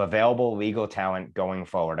of available legal talent going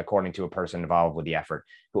forward, according to a person involved with the effort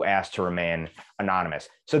who asked to remain anonymous.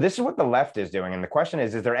 So this is what the left is doing. And the question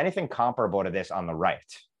is there anything comparable to this on the right,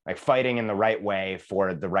 like fighting in the right way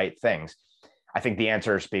for the right things? I think the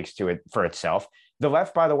answer speaks to it for itself. The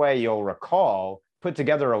left, by the way, you'll recall, put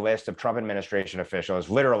together a list of Trump administration officials,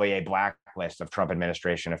 literally a blacklist of Trump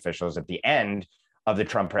administration officials at the end of the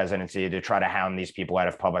Trump presidency, to try to hound these people out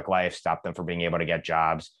of public life, stop them from being able to get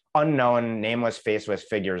jobs. Unknown, nameless, faceless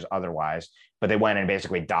figures otherwise, but they went and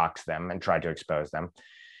basically doxed them and tried to expose them.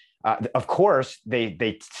 Of course,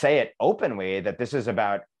 they say it openly that this is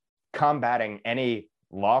about combating any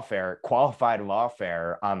qualified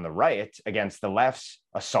lawfare on the right against the left's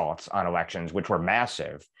assaults on elections, which were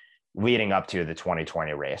massive leading up to the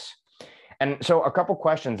 2020 race. And so a couple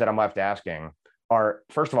questions that I'm left asking are,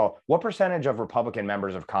 first of all, what percentage of Republican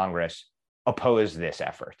members of Congress oppose this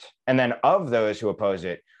effort? And then of those who oppose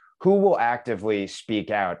it, who will actively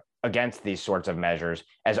speak out against these sorts of measures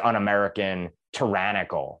as un-American,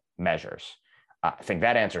 tyrannical measures? I think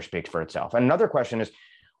that answer speaks for itself. And another question is,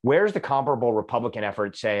 where's the comparable Republican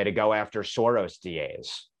effort, say, to go after Soros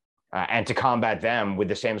DAs and to combat them with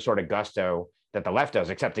the same sort of gusto that the left does,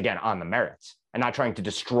 except again, on the merits, and not trying to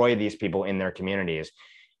destroy these people in their communities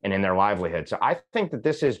and in their livelihood? So I think that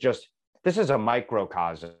this is a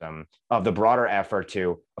microcosm of the broader effort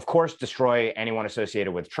to, of course, destroy anyone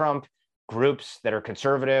associated with Trump, groups that are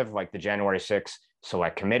conservative, like the January 6th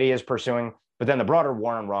Select Committee is pursuing, but then the broader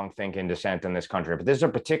war on wrong thinking dissent in this country. But this is a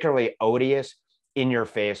particularly odious,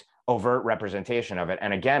 in-your-face, overt representation of it.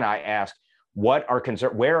 And again, I ask, where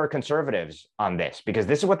are conservatives on this? Because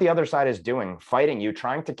this is what the other side is doing, fighting you,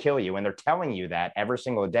 trying to kill you, and they're telling you that every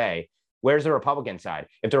single day. Where's the Republican side?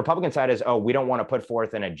 If the Republican side is, oh, we don't want to put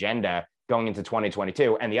forth an agenda going into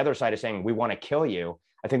 2022, and the other side is saying, we want to kill you,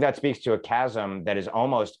 I think that speaks to a chasm that is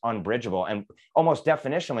almost unbridgeable and almost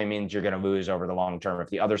definitionally means you're going to lose over the long term if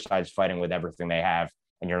the other side's fighting with everything they have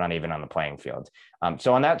and you're not even on the playing field.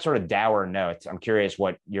 So on that sort of dour note, I'm curious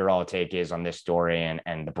what your all take is on this story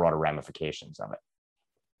and the broader ramifications of it.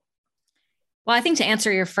 Well, I think to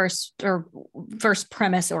answer your first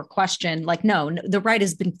premise or question, like, no, the right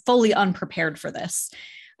has been fully unprepared for this.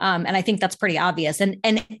 And I think that's pretty obvious.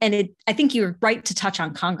 I think you're right to touch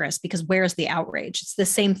on Congress, because where's the outrage? It's the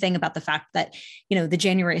same thing about the fact that, the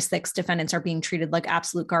January 6th defendants are being treated like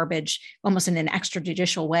absolute garbage, almost in an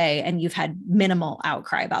extrajudicial way. And you've had minimal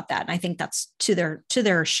outcry about that. And I think that's to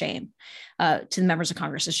their shame, to the members of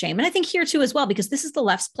Congress's shame. And I think here too, as well, because this is the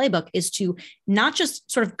left's playbook, is to not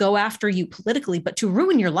just sort of go after you politically, but to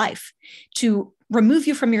ruin your life, to remove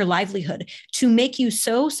you from your livelihood, to make you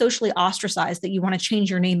so socially ostracized that you want to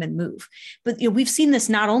change your name and move. But we've seen this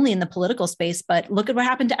not only in the political space, but look at what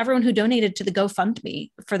happened to everyone who donated to the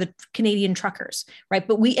GoFundMe for the Canadian truckers, right?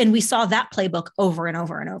 But we saw that playbook over and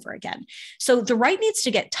over and over again. So the right needs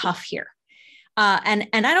to get tough here. And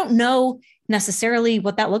I don't know necessarily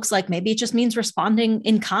what that looks like. Maybe it just means responding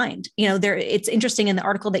in kind. It's interesting in the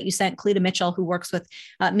article that you sent, Cleta Mitchell, who works with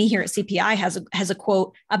me here at CPI, has a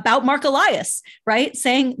quote about Mark Elias, right?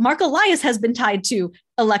 Saying Mark Elias has been tied to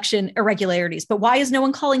election irregularities, but why is no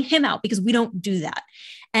one calling him out? Because we don't do that.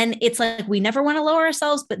 And it's like, we never want to lower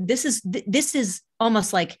ourselves, but this is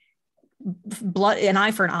almost like blood, an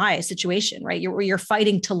eye for an eye situation, right? You're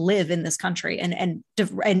fighting to live in this country and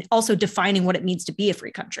also defining what it means to be a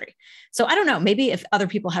free country. So I don't know, maybe if other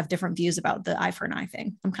people have different views about the eye for an eye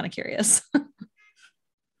thing, I'm kind of curious.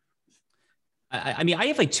 I mean, I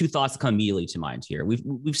have like two thoughts that come immediately to mind here.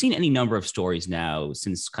 We've seen any number of stories now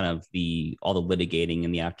since kind of all the litigating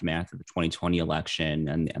in the aftermath of the 2020 election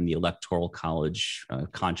and the electoral college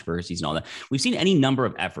controversies and all that. We've seen any number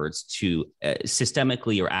of efforts to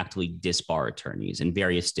systemically or actively disbar attorneys in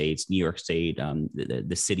various states. New York State,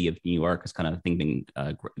 the city of New York has kind of been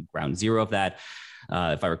ground zero of that.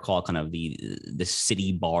 If I recall, kind of the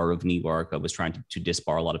city bar of New York was trying to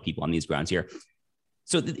disbar a lot of people on these grounds here.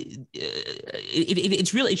 So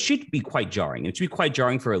it should be quite jarring. It should be quite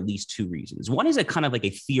jarring for at least two reasons. One is a kind of like a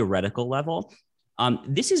theoretical level.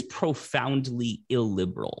 This is profoundly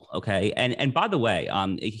illiberal, okay? And by the way,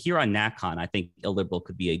 here on NatCon, I think illiberal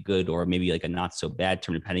could be a good or maybe like a not so bad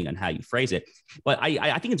term, depending on how you phrase it. But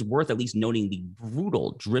I think it's worth at least noting the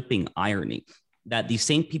brutal, dripping irony that these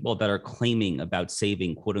same people that are claiming about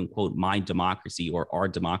saving, quote unquote, my democracy or our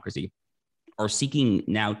democracy are seeking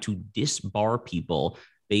now to disbar people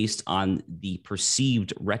based on the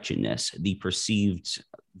perceived wretchedness, the perceived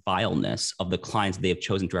vileness of the clients they have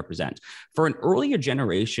chosen to represent. For an earlier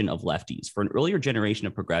generation of lefties, for an earlier generation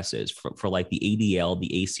of progressives, for like the ADL, the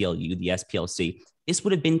ACLU, the SPLC, this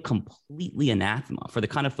would have been completely anathema for the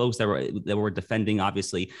kind of folks that were defending,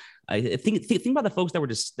 obviously. Think about the folks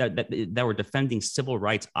that were defending civil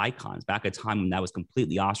rights icons back at a time when that was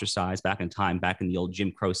completely ostracized, back in the old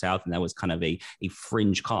Jim Crow South, and that was kind of a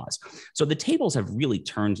fringe cause. So the tables have really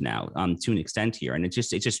turned now to an extent here, and it's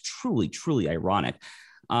just truly ironic.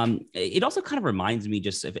 It also kind of reminds me,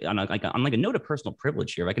 just on a note of personal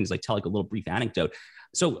privilege here, if I can just like tell like a little brief anecdote.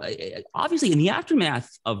 So obviously in the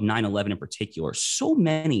aftermath of 9/11 in particular, so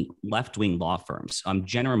many left-wing law firms,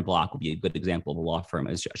 Jenner and Block would be a good example of a law firm,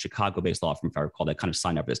 as a Chicago-based law firm, if I recall, that kind of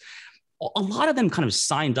signed up for this. A lot of them kind of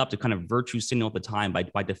signed up to kind of virtue signal at the time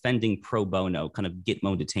by defending pro bono kind of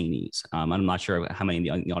Gitmo detainees. I'm not sure how many in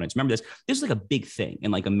the audience remember this. This was like a big thing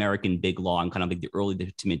in like American big law and kind of like the early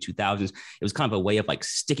to mid 2000s. It was kind of a way of like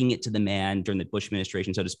sticking it to the man during the Bush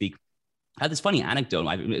administration, so to speak. I had this funny anecdote.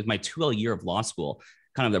 It was my 2L year of law school,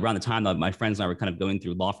 kind of around the time that my friends and I were kind of going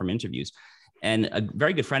through law firm interviews. And a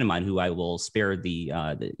very good friend of mine, who I will spare the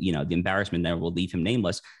embarrassment, and will leave him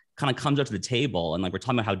nameless, kind of comes up to the table and like we're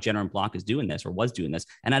talking about how Jenner and Block is doing this or was doing this,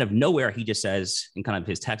 and out of nowhere he just says in kind of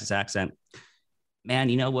his Texas accent, "Man,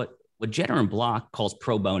 you know what Jenner and Block calls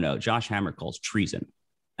pro bono, Josh Hammer calls treason."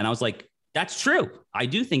 And I was like, that's true. I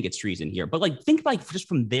do think it's treason here, but like think like just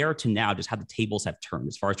from there to now, just how the tables have turned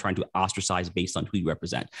as far as trying to ostracize based on who you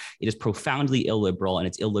represent. It is profoundly illiberal, and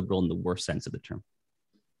it's illiberal in the worst sense of the term.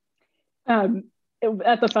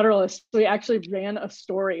 At the Federalist, we actually ran a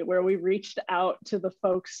story where we reached out to the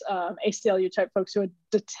folks, ACLU type folks who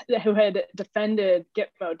had defended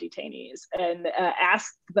Gitmo detainees, and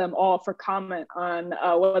asked them all for comment on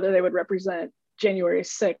whether they would represent January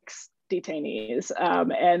 6th detainees,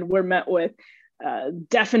 and we're met with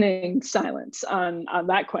deafening silence on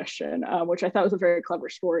that question, which I thought was a very clever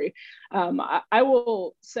story. I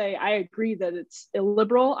will say I agree that it's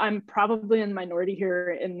illiberal. I'm probably in the minority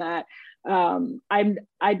here in that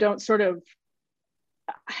I don't sort of,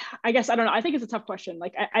 I guess, I don't know. I think it's a tough question.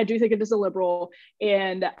 Like, I do think it is illiberal.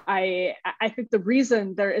 And I think the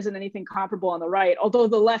reason there isn't anything comparable on the right, although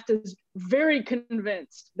the left is very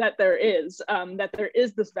convinced that there is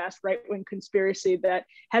this vast right-wing conspiracy that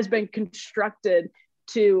has been constructed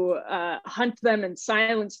to hunt them and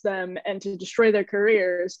silence them and to destroy their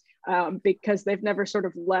careers, because they've never sort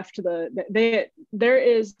of left there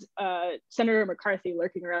is Senator McCarthy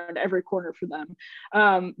lurking around every corner for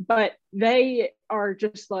them. But they are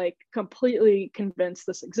just like completely convinced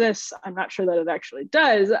this exists. I'm not sure that it actually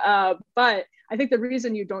does, but I think the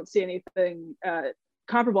reason you don't see anything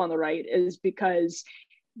comparable on the right is because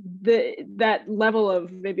that level of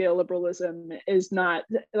maybe liberalism is not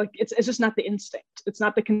like, it's just not the instinct. It's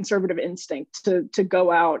not the conservative instinct to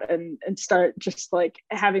go out and start just like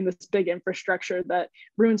having this big infrastructure that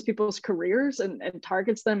ruins people's careers and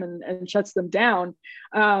targets them and shuts them down.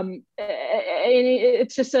 And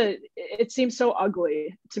it's just it seems so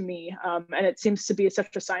ugly to me. And it seems to be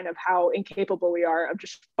such a sign of how incapable we are of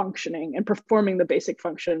just functioning and performing the basic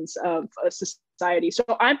functions of a society society. So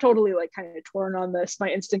I'm totally like kind of torn on this. My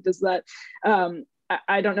instinct is that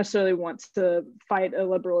I don't necessarily want to fight a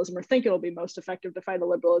liberalism or think it'll be most effective to fight a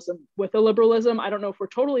liberalism with a liberalism. I don't know if we're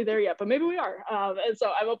totally there yet, but maybe we are. And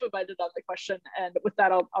so I'm open-minded on the question. And with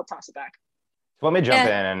that, I'll toss it back. Let me jump in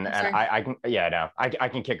and I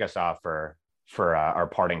can kick us off for our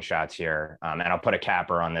parting shots here. And I'll put a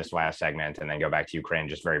capper on this last segment and then go back to Ukraine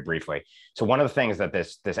just very briefly. So one of the things that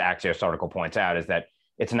this Axios article points out is that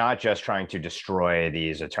it's not just trying to destroy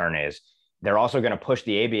these attorneys. They're also going to push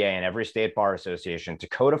the ABA and every state bar association to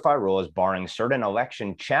codify rules barring certain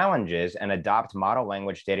election challenges and adopt model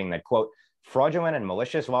language stating that, quote, fraudulent and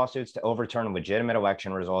malicious lawsuits to overturn legitimate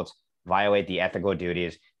election results violate the ethical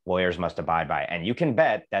duties lawyers must abide by. And you can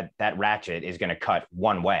bet that that ratchet is going to cut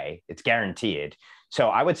one way. It's guaranteed. So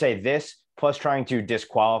I would say this, plus trying to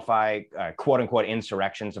disqualify quote unquote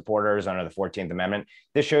insurrection supporters under the 14th Amendment,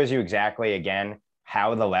 this shows you exactly, again,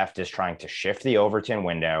 how the left is trying to shift the Overton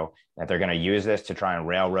window, that they're going to use this to try and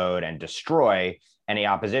railroad and destroy any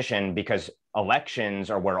opposition, because elections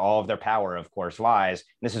are where all of their power, of course, lies.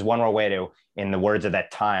 This is one more way to, in the words of that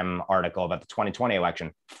Time article about the 2020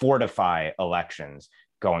 election, fortify elections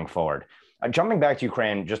going forward. Jumping back to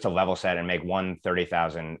Ukraine, just to level set and make one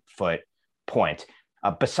 30,000-foot point.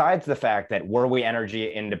 Besides the fact that were we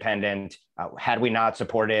energy independent, had we not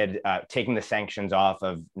supported taking the sanctions off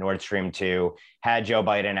of Nord Stream 2, had Joe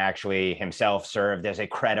Biden actually himself served as a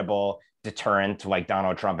credible deterrent like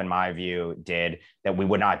Donald Trump, in my view, did, that we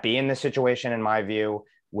would not be in this situation, in my view,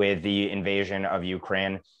 with the invasion of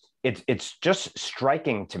Ukraine. It's just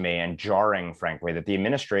striking to me and jarring, frankly, that the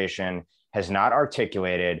administration has not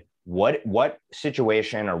articulated what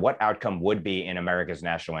situation or what outcome would be in America's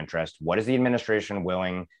national interest. What is the administration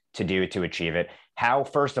willing to do to achieve it? How,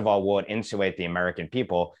 first of all, will it insulate the American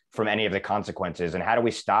people from any of the consequences? And how do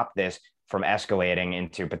we stop this from escalating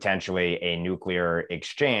into potentially a nuclear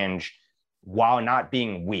exchange while not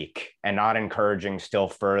being weak and not encouraging still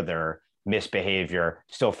further misbehavior,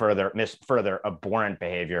 still further abhorrent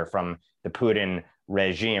behavior from the Putin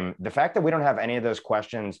regime? The fact that we don't have any of those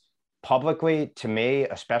questions publicly, to me,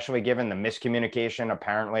 especially given the miscommunication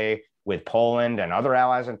apparently with Poland and other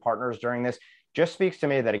allies and partners during this, just speaks to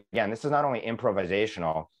me that, again, this is not only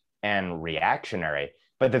improvisational and reactionary,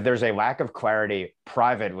 but that there's a lack of clarity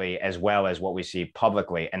privately as well as what we see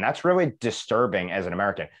publicly. And that's really disturbing as an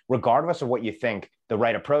American, regardless of what you think the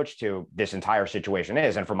right approach to this entire situation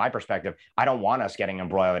is. And from my perspective, I don't want us getting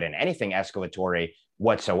embroiled in anything escalatory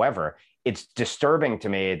whatsoever. It's disturbing to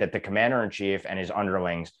me that the commander-in-chief and his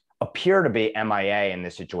underlings appear to be MIA in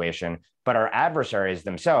this situation, but our adversaries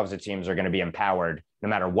themselves, it seems, are going to be empowered no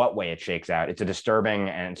matter what way it shakes out. It's a disturbing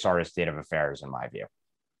and sorry state of affairs, in my view.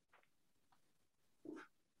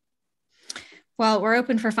 Well, we're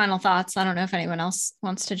open for final thoughts. I don't know if anyone else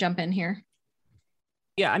wants to jump in here.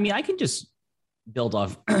 Yeah, I mean, I can just build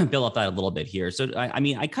off that a little bit here. So,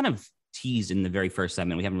 I kind of teased in the very first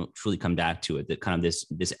segment, we haven't truly come back to it, that kind of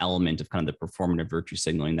this element of kind of the performative virtue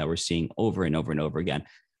signaling that we're seeing over and over and over again.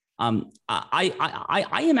 I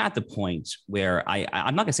am at the point where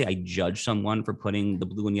I'm not gonna say I judge someone for putting the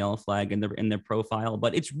blue and yellow flag in their profile,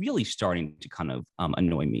 but it's really starting to kind of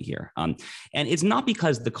annoy me here. And it's not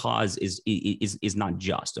because the cause is not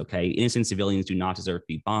just, okay. Innocent civilians do not deserve to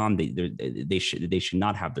be bombed. They should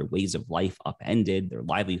not have their ways of life upended, their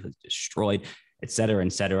livelihoods destroyed, et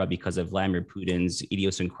cetera, because of Vladimir Putin's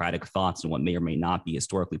idiosyncratic thoughts and what may or may not be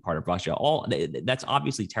historically part of Russia. All that's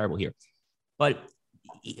obviously terrible here, but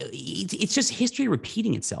it's just history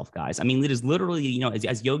repeating itself, guys. I mean, it is literally,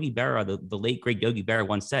 as Yogi Berra, the late great Yogi Berra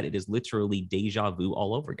once said, it is literally deja vu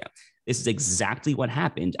all over again. This is exactly what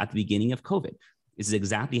happened at the beginning of COVID. This is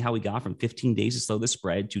exactly how we got from 15 days to slow the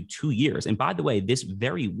spread to 2 years. And by the way, this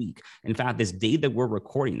very week, in fact, this day that we're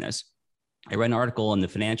recording this, I read an article in the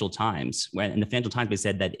Financial Times, when in the Financial Times, they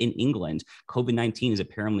said that in England, COVID-19 is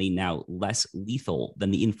apparently now less lethal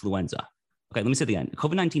than the influenza. Okay, let me say it again.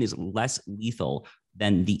 COVID-19 is less lethal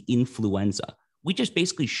than the influenza. We just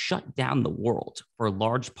basically shut down the world for a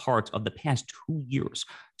large part of the past 2 years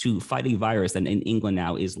to fight a virus that in England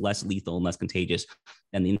now is less lethal and less contagious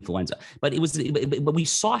than the influenza. But we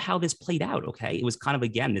saw how this played out, okay? It was kind of,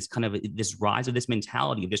 again, this rise of this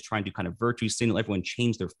mentality of just trying to kind of virtue signal. Everyone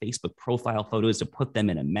change their Facebook profile photos to put them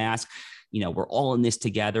in a mask. We're all in this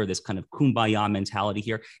together, this kind of kumbaya mentality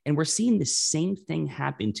here. And we're seeing the same thing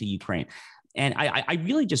happen to Ukraine. And I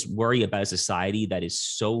really just worry about a society that is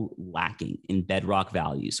so lacking in bedrock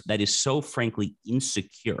values, that is so frankly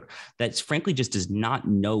insecure, that frankly just does not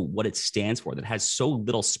know what it stands for, that has so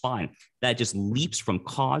little spine, that just leaps from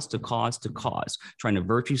cause to cause to cause, trying to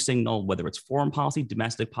virtue signal, whether it's foreign policy,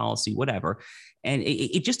 domestic policy, whatever. And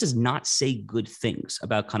it just does not say good things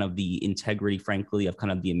about kind of the integrity, frankly, of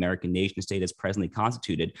kind of the American nation state as presently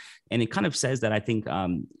constituted. And it kind of says that I think,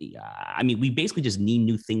 we basically just need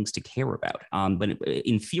new things to care about. But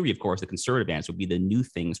in theory, of course, the conservative answer would be the new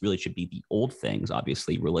things really should be the old things,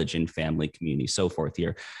 obviously, religion, family, community, so forth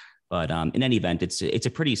here. But in any event, it's a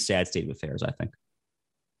pretty sad state of affairs, I think.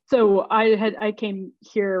 So I came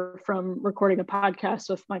here from recording a podcast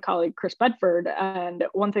with my colleague Chris Bedford, and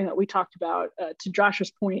one thing that we talked about, to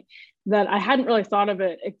Josh's point, that I hadn't really thought of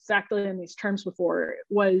it exactly in these terms before,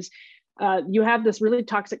 was you have this really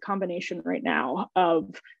toxic combination right now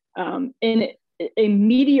of in a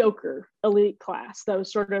mediocre elite class that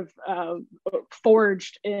was sort of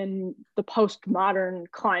forged in the postmodern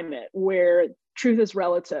climate where truth is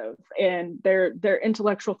relative and their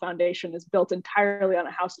intellectual foundation is built entirely on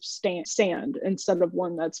a house of sand instead of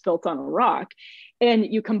one that's built on a rock. And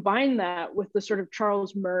you combine that with the sort of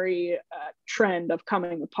Charles Murray trend of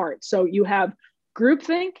coming apart. So you have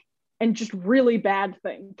groupthink and just really bad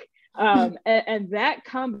think. And that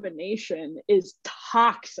combination is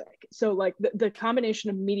toxic. So like the combination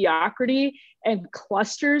of mediocrity and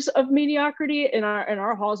clusters of mediocrity in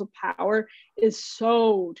our halls of power is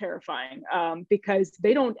so terrifying, because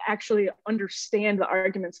they don't actually understand the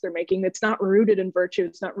arguments they're making. It's not rooted in virtue.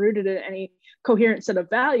 It's not rooted in any coherent set of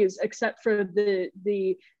values, except for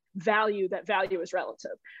the value that value is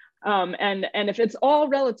relative. And if it's all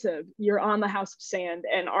relative, you're on the house of sand,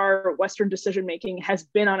 and our Western decision making has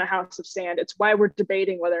been on a house of sand. It's why we're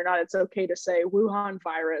debating whether or not it's okay to say Wuhan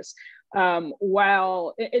virus,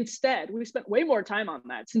 while instead we spent way more time on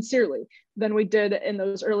that, sincerely, than we did in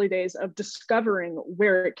those early days of discovering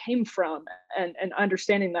where it came from and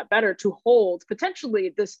understanding that better to hold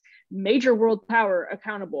potentially this major world power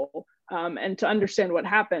accountable. And to understand what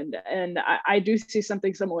happened. And I do see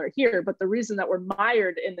something similar here, but the reason that we're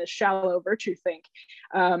mired in this shallow virtue think,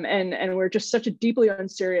 and we're just such a deeply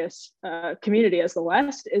unserious community as the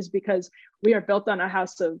West, is because we are built on a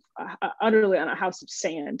house of, utterly on a house of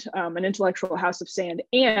sand, an intellectual house of sand,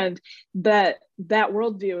 and that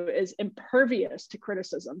worldview is impervious to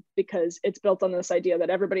criticism because it's built on this idea that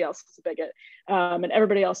everybody else is a bigot, and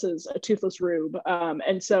everybody else is a toothless rube.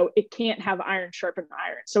 And so it can't have iron sharpen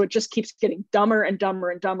iron. So it just keeps getting dumber and dumber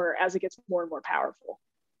and dumber as it gets more and more powerful.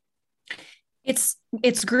 It's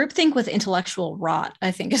groupthink with intellectual rot, I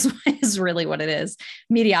think is really what it is.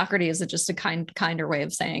 Mediocrity is just a kinder way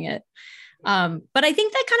of saying it. But I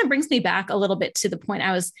think that kind of brings me back a little bit to the point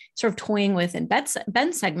I was sort of toying with in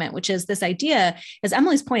Ben's segment, which is this idea, as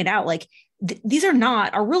Emily's pointed out, like these are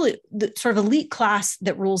really the sort of elite class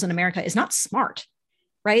that rules in America is not smart,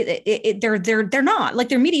 right? They're not, like,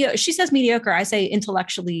 they're mediocre. She says mediocre. I say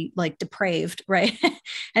intellectually like depraved, right?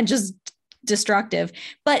 And just destructive.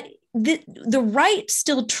 But the right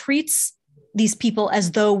still treats these people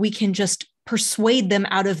as though we can just persuade them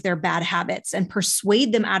out of their bad habits and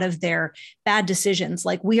persuade them out of their bad decisions.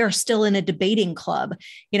 Like, we are still in a debating club,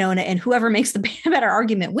 and whoever makes the better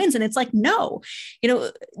argument wins. And it's like, no,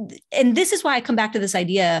 and this is why I come back to this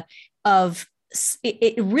idea of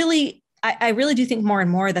it really, I really do think more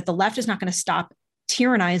and more that the left is not going to stop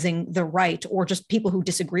tyrannizing the right or just people who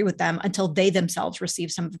disagree with them until they themselves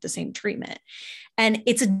receive some of the same treatment. And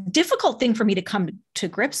it's a difficult thing for me to come to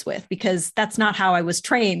grips with because that's not how I was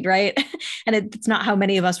trained, right? And it's not how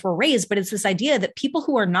many of us were raised, but it's this idea that people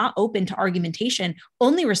who are not open to argumentation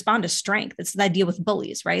only respond to strength. It's the idea with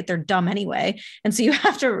bullies, right? They're dumb anyway. And so you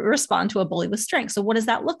have to respond to a bully with strength. So what does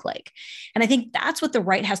that look like? And I think that's what the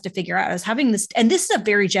right has to figure out, is having this, and this is a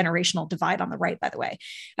very generational divide on the right, by the way.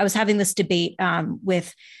 I was having this debate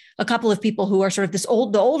with a couple of people who are sort of the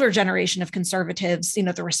older generation of conservatives,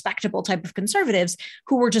 the respectable type of conservatives,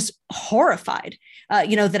 who were just horrified,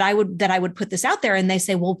 that I would put this out there. And they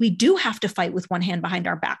say, well, we do have to fight with one hand behind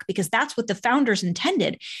our back because that's what the founders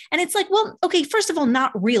intended. And it's like, well, okay, first of all,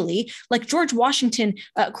 not really. Like, George Washington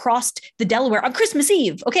crossed the Delaware on Christmas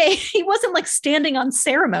Eve. Okay. He wasn't like standing on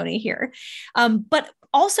ceremony here. But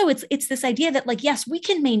also, it's this idea that, like, yes, we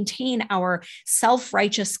can maintain our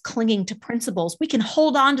self-righteous clinging to principles. We can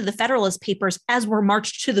hold on to the Federalist Papers as we're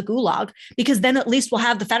marched to the Gulag, because then at least we'll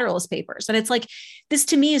have the Federalist Papers. And it's like, this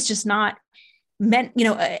to me is just not meant,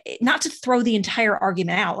 not to throw the entire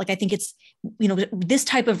argument out. Like, I think it's, this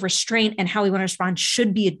type of restraint and how we want to respond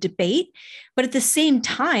should be a debate. But at the same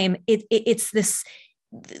time, it's this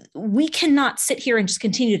we cannot sit here and just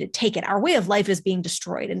continue to take it. Our way of life is being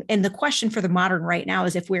destroyed. And the question for the modern right now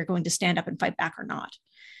is if we're going to stand up and fight back or not.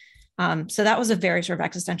 So that was a very sort of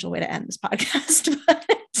existential way to end this podcast, but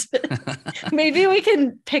maybe we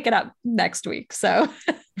can pick it up next week. So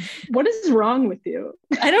what is wrong with you?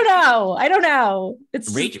 I don't know.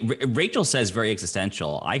 It's Rachel says very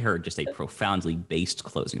existential. I heard just a profoundly based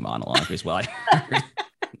closing monologue as well.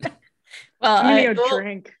 Well, I'm gonna go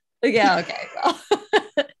drink. Yeah. Okay.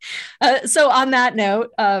 So on that note,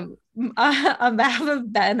 on behalf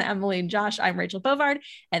of Ben, Emily, and Josh, I'm Rachel Bovard,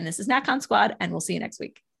 and this is NatCon Squad, and we'll see you next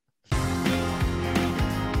week.